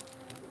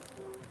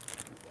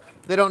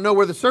 They don't know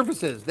where the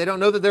surface is. They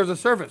don't know that there's a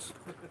surface.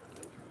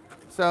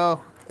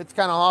 So it's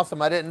kind of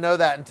awesome. I didn't know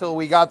that until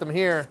we got them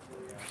here.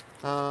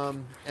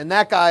 And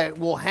that guy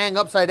will hang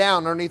upside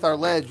down underneath our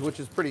ledge, which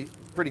is pretty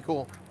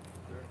cool.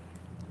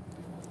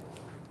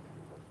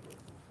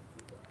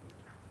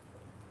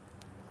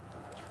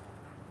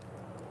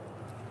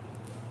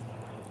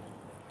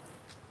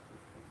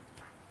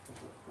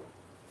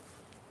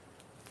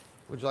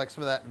 Would you like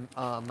some of that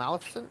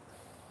Maleficent?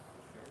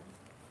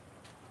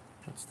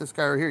 That's this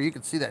guy right here. You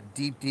can see that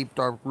deep,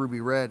 dark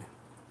ruby red.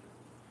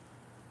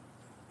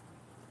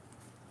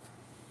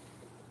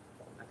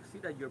 I can see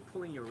that you're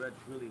pulling your reds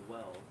really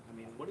well. I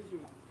mean, what is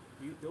do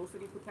you dose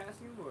any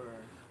potassium or?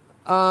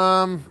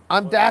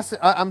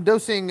 I'm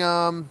dosing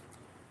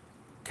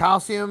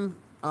calcium,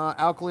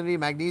 alkalinity,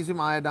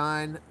 magnesium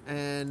iodine,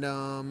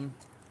 and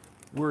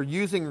we're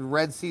using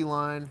red sea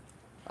line.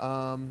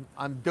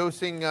 I'm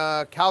dosing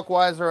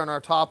Calcwiser on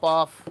our top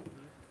off,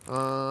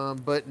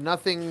 but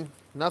nothing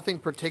Nothing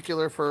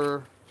particular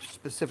for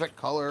specific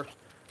color.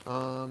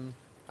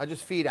 I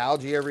just feed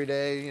algae every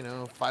day, you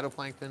know,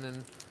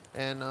 phytoplankton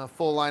and a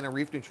full line of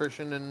reef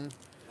nutrition and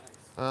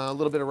a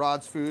little bit of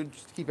Rod's food,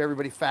 just to keep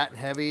everybody fat and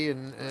heavy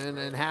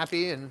and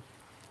happy. And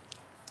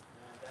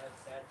That's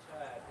Chad.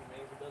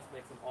 He does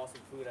make some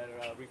awesome food at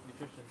Reef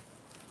Nutrition.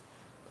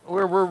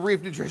 we're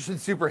reef nutrition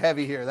super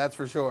heavy here, that's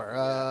for sure.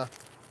 I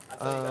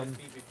saw you guys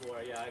feed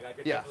before. Yeah, I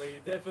could Yeah.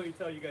 definitely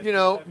tell you guys. You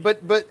know, feed heavy.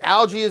 but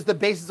algae is the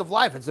basis of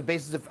life. It's the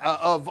basis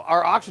of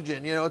our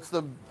oxygen. You know, it's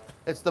the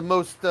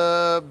most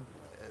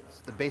it's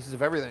the basis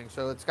of everything.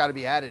 So it's got to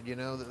be added. You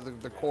know,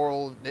 the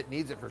coral, it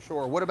needs it for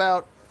sure. What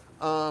about?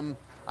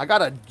 I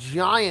got a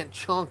giant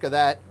chunk of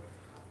that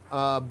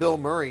Bill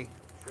Murray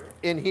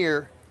in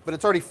here, but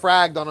it's already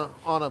fragged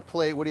on a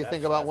plate. What do you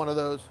think about one of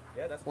those?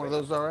 Yeah, that's one great.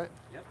 of those. All right.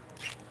 Yep.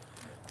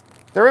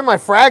 They're in my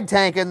frag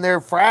tank and they're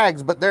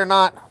frags, but they're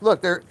not.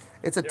 Look,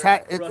 it's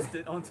attached. They're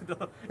crusted onto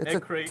the It's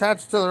egg crate.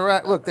 attached to the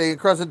rack. Look, they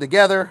encrusted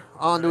together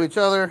onto each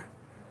other.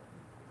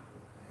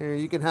 Here,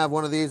 you can have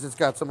one of these. It's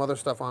got some other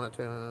stuff on it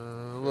too.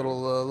 A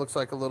little, looks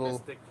like a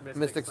little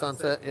Mystic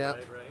Sunset. Yeah.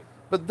 Right.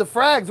 But the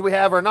frags we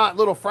have are not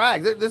little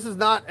frags. This is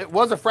not. It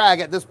was a frag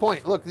at this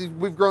point. Look,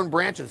 we've grown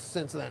branches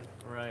since then.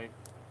 Right.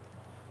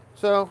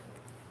 So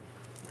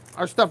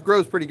our stuff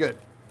grows pretty good.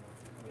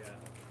 Yeah.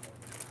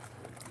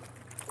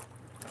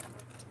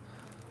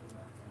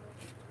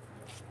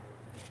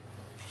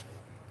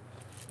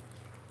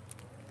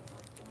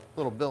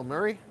 Little Bill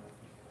Murray.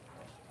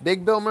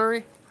 Big Bill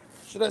Murray,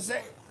 should I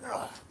say?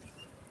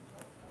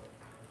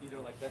 These are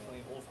like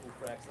definitely old school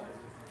frag sizes.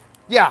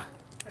 Yeah.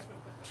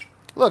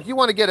 Look, you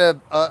want to get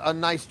a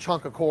nice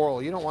chunk of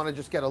coral. You don't want to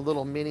just get a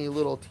little mini,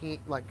 little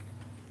like.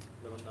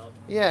 Little nub.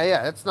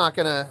 Yeah. That's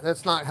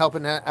not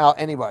helping out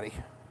anybody.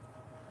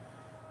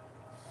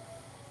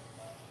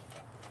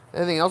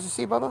 Anything else you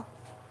see, Bubba?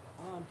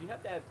 Do you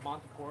have that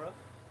Montecora?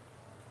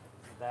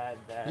 That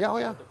Yeah, oh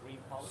yeah. with the green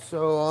polish?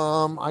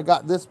 So I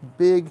got this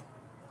big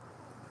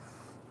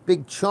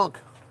chunk.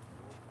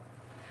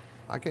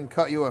 I can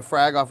cut you a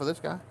frag off of this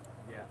guy.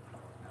 Yeah.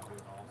 That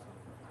was awesome.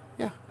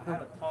 Yeah. I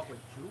had a talk with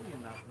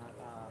Julian not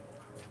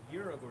a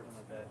year ago or something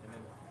like that, and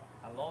then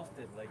I lost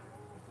it. Like,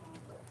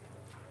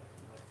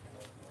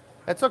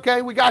 That's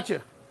okay. We got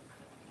you.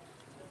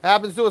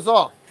 Happens to us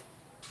all.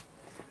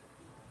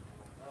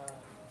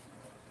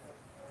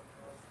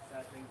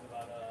 sad things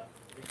about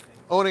reef tanks.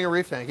 Owning a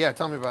reef tank. Yeah,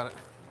 tell me about it.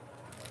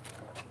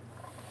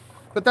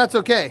 But that's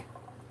okay.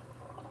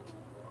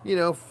 You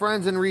know,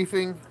 friends in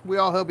reefing, we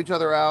all help each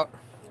other out.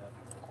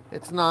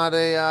 It's not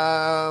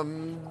a,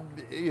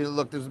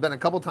 look, there's been a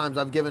couple times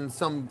I've given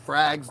some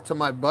frags to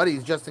my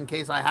buddies just in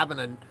case I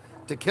happen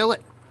to kill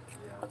it.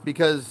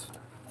 Because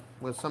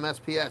with some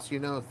SPS, you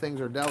know,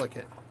 things are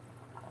delicate.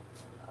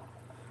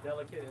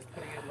 Delicate is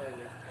putting it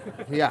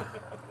later. Yeah.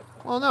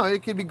 Well, no,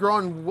 it could be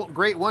growing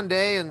great one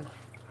day and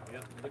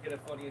Yep. Look at it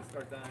funny and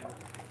start dying.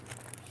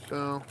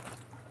 so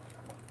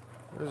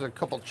there's a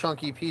couple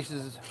chunky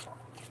pieces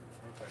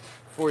Perfect.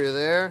 for you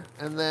there.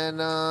 And then,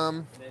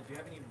 And then, do you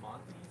have any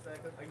Montes that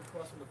I can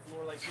cross on the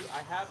floor like you?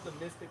 I have the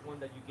Mystic one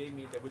that you gave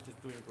me, which is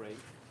doing great,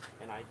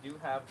 and I do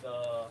have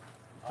the.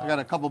 I got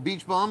a couple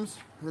beach bums,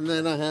 and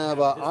then I have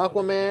Yeah, this one.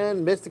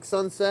 Aquaman, Mystic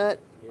Sunset.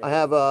 Yeah. I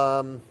have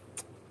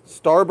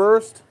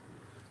Starburst.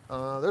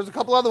 There's a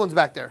couple other ones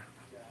back there.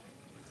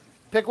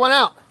 Pick one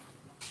out.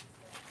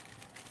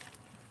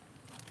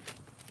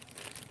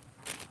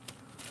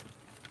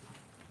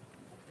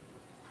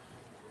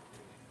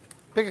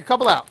 Pick a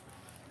couple out.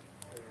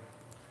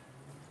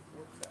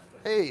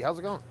 Hey, how's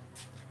it going?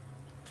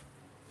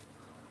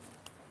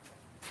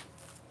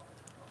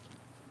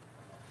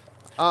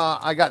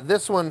 I got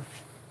this one.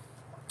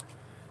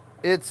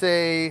 It's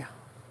a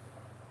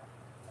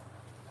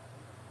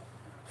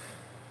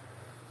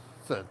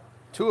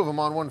two of them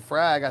on one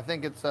frag. I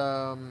think it's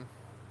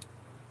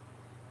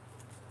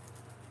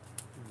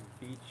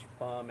Beach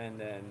bum and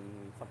then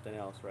something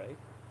else, right?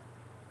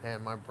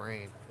 man, my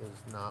brain is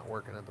not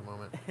working at the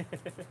moment.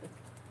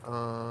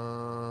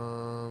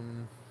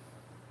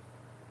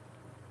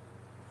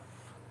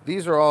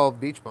 These are all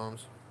beach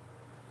bums.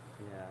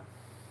 Yeah.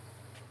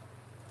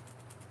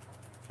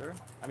 Sure.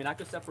 I mean, I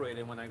could separate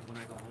it when I go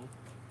home.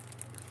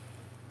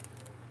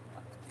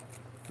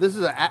 This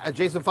is a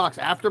Jason Fox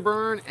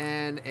afterburn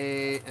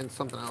and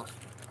something else.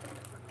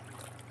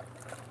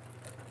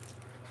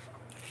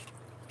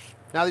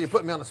 Now that you're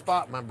putting me on the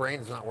spot, my brain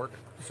is not working.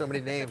 So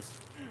many names.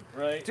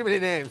 Right. Too many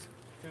names.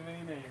 Too many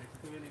names.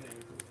 Too many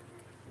names.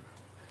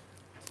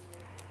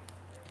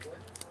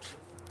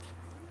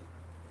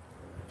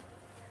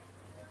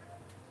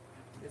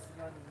 This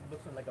one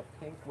looks like a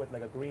pink with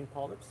like a green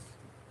polyps.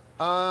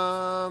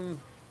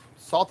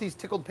 Salty's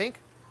Tickled Pink.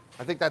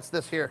 I think that's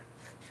this here.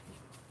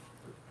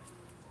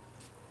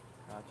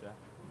 Gotcha.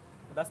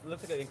 That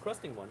looks like an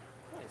encrusting one.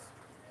 Nice.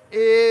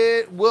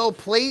 It will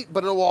plate,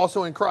 but it will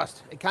also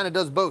encrust. It kind of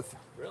does both.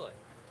 Really?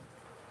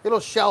 It'll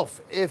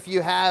shelf if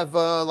you have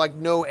like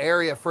no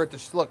area for it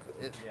to look.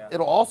 Yeah.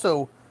 It'll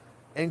also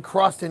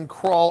encrust and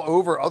crawl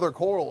over other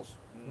corals.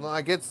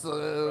 Like it's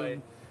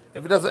Right.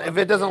 If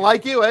it doesn't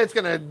like you, it's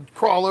gonna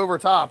crawl over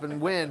top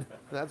and win.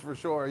 That's for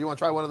sure. You want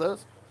to try one of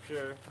those?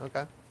 Sure.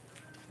 Okay.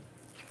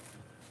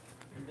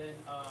 And then,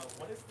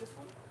 what is this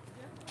one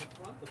again? The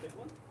front, the big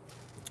one?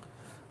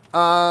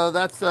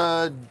 That's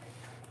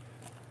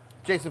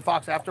Jason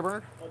Fox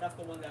Afterburner. Oh, that's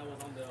the one that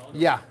was on the other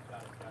Yeah. one.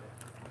 Got it, got it.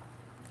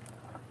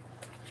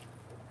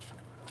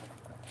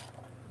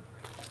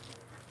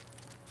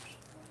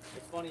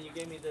 It's funny, you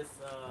gave me this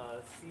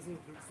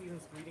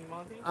season's greeting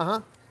Monty,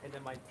 Uh-huh. and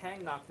then my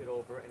tang knocked it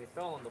over and it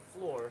fell on the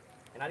floor,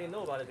 and I didn't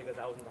know about it because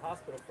I was in the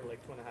hospital for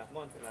like 2.5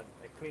 months, and I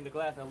cleaned the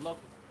glass and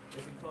looked,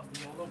 it's been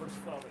crusting all over the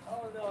floor. I was like,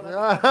 oh no,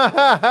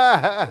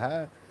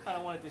 that's I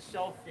don't want it to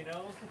shelf, you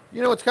know?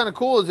 You know what's kind of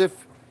cool is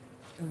if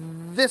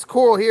this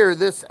coral here,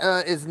 this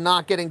is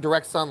not getting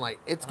direct sunlight.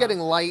 It's getting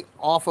light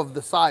off of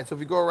the side. So if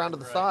you go around to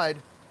the side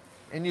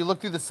and you look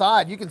through the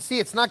side, you can see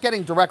it's not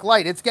getting direct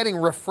light. It's getting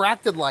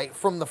refracted light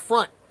from the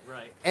front.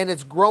 Right. And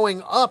it's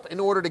growing up in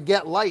order to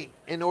get light,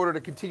 in order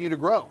to continue to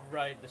grow.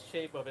 Right, the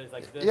shape of it is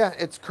like this. Yeah,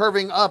 it's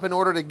curving up in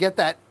order to get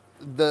that,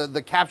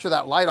 the capture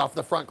that light off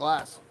the front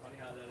glass. Funny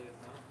how that is,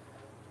 huh?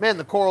 Man,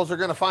 the corals are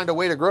going to find a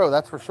way to grow,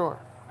 that's for sure.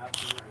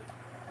 Absolutely.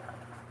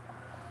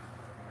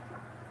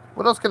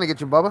 What else can I get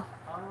you, Bubba?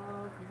 Do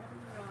you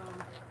have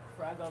any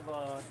frag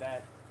of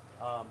that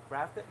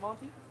grafted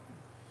Monty?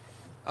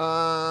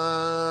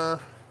 I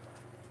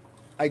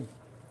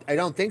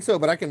don't think so,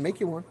 but I can make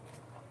you one.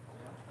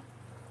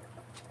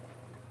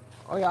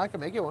 Oh yeah, I can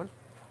make you one.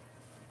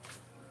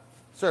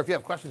 Sir, if you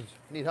have questions,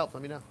 need help,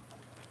 let me know.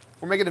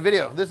 We're making a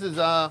video. This is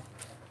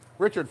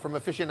Richard from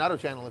Aficionado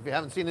Channel. If you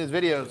haven't seen his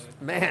videos,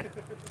 man.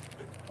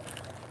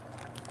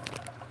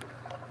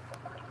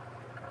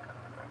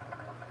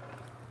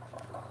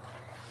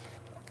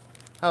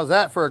 How's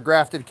that for a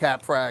grafted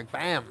cap frag?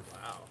 Bam.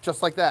 Wow.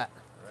 Just like that.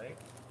 Right?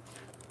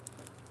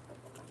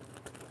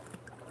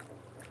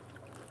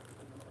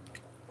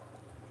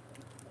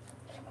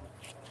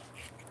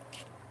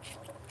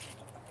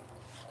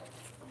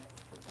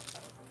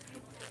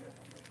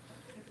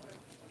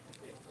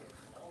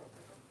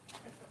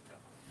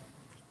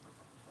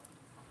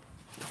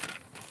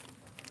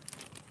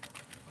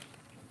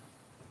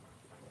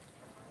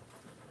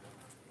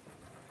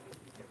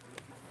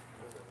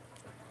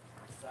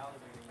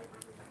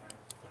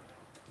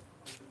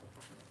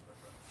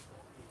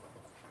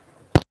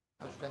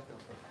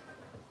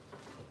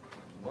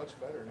 Much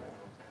better now.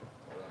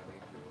 But I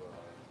need to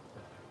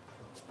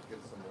get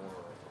some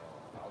more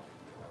algae.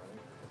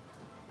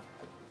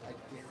 I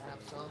did have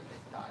some,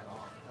 it died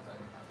off because I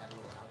didn't have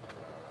any algae.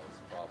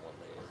 That's the problem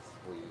is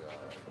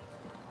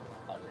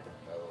I didn't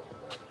know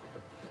that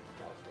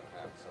I was going to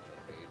have such a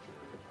major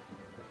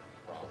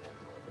problem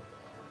with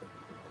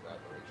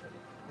evaporation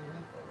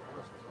over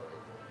Christmas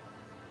break.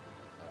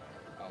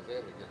 I was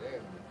able to get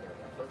in during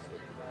my first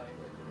week,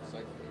 the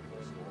second week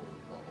of school,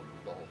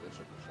 the whole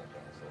district was shut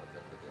down, so I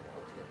kept it in when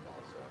I was getting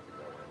off, so I could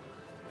go in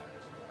and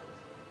manage that.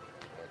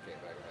 When I came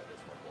back, I had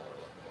this one water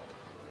left in the water,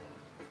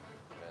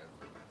 and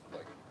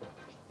like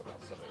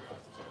about 75%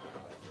 of the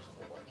time, just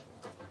full of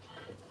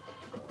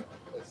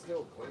it's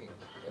still clean.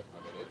 I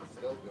mean, it's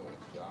still doing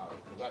its job,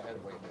 because I had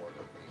way more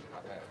than me.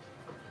 I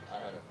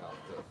had enough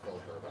to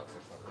filter about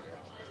 600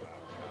 gallons. It's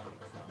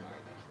not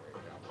 90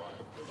 right now, but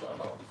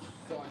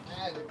So I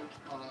had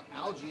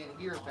algae in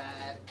here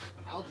bad,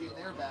 algae in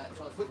there bad,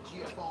 so I put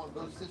GFO on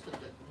both systems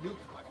that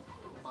nuked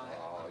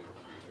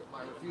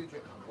my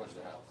refugium. What's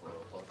the house?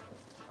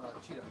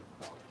 Cheetah.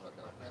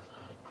 Okay. Yeah.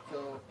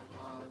 So,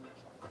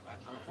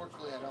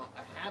 unfortunately,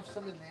 I have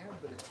some in there,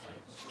 but it's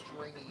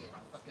stringy and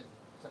fucking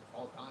sucks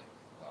all the time.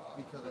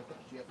 Because I put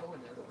GFO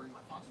in there to bring my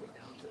phosphate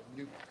down to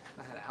nuke.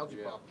 I had an algae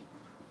problem,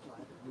 so I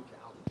had to nuke the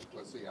algae.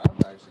 But see, I'm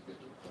actually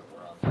getting to the point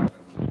where I'm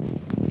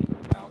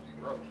having algae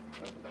growth.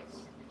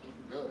 That's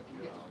good,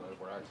 you know, that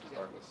we're actually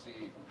starting to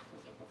see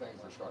things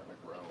are starting to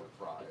grow and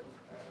thrive.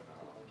 And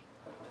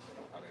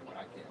I mean, when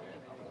I came in,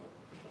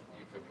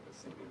 you couldn't even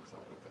see me or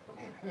something.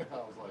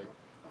 I was like,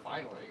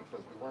 finally,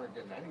 because we weren't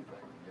getting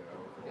anything, you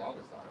know, for the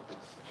longest time.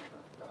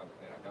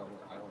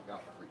 I don't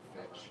got free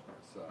fish,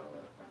 so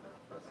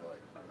it's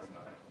like, it's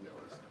not, you know,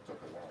 it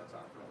took a long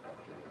time for me to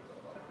get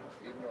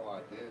it. Even though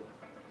I did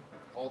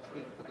Did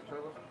you put the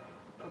turbo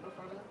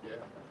part in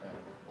there? yeah,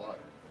 but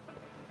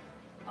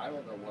I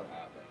don't know what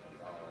happened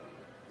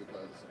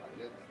because I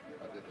did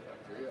the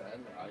bacteria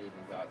and I even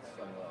got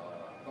some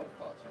health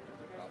thoughts.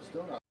 I'm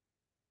still not.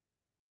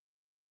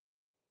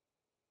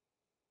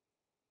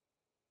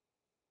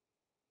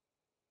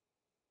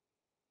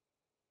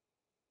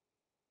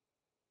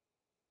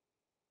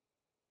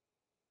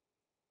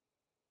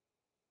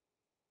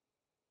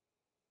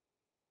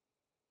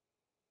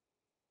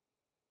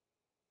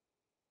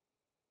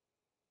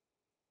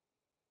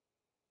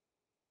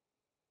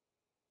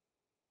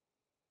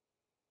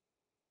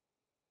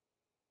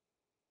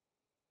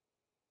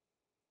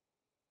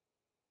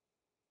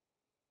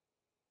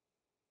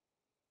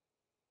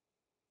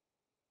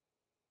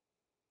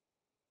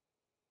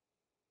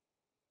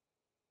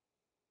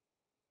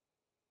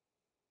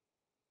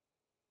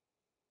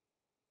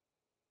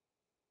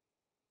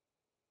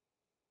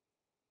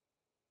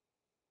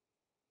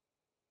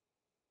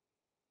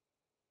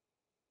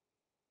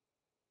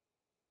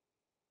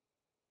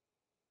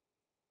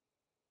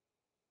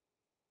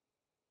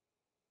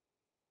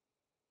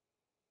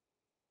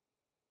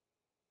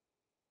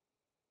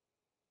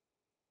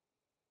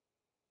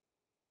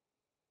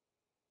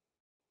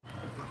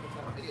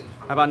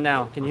 How about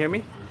now? Can you hear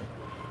me?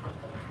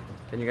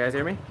 Can you guys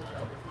hear me?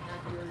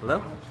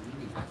 Hello?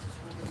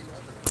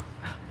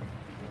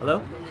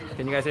 Hello?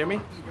 Can you guys hear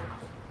me?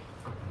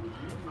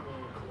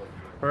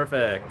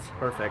 Perfect,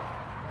 perfect.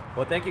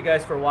 Well, thank you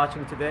guys for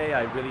watching today.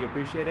 I really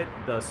appreciate it.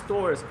 The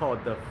store is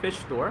called The Fish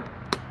Store.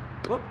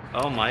 Whoop.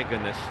 Oh my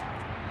goodness.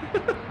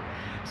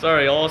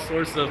 Sorry, all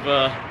sorts of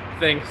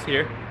things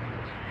here.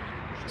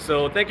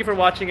 So thank you for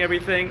watching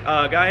everything.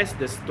 Guys,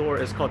 this store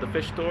is called The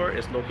Fish Store.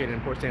 It's located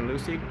in Port St.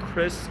 Lucie.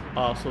 Chris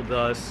also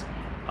does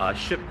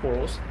ship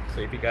corals.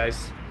 So if you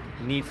guys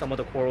need some of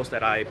the corals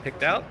that I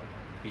picked out,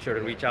 be sure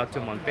to reach out to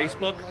him on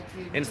Facebook,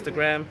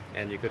 Instagram,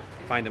 and you could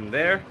find him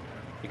there.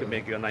 He could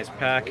make you a nice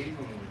pack.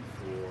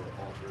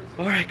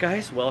 Alright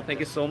guys, well thank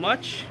you so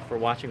much for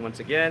watching once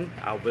again.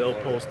 I will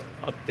post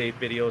update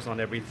videos on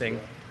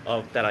everything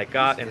that I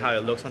got and how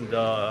it looks on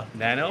the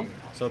Nano.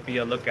 So be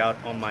a lookout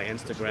on my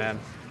Instagram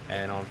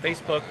and on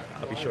Facebook.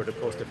 I'll be sure to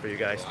post it for you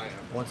guys.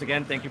 Once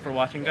again, thank you for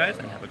watching guys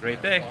and have a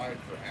great day.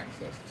 For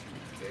access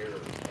to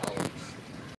their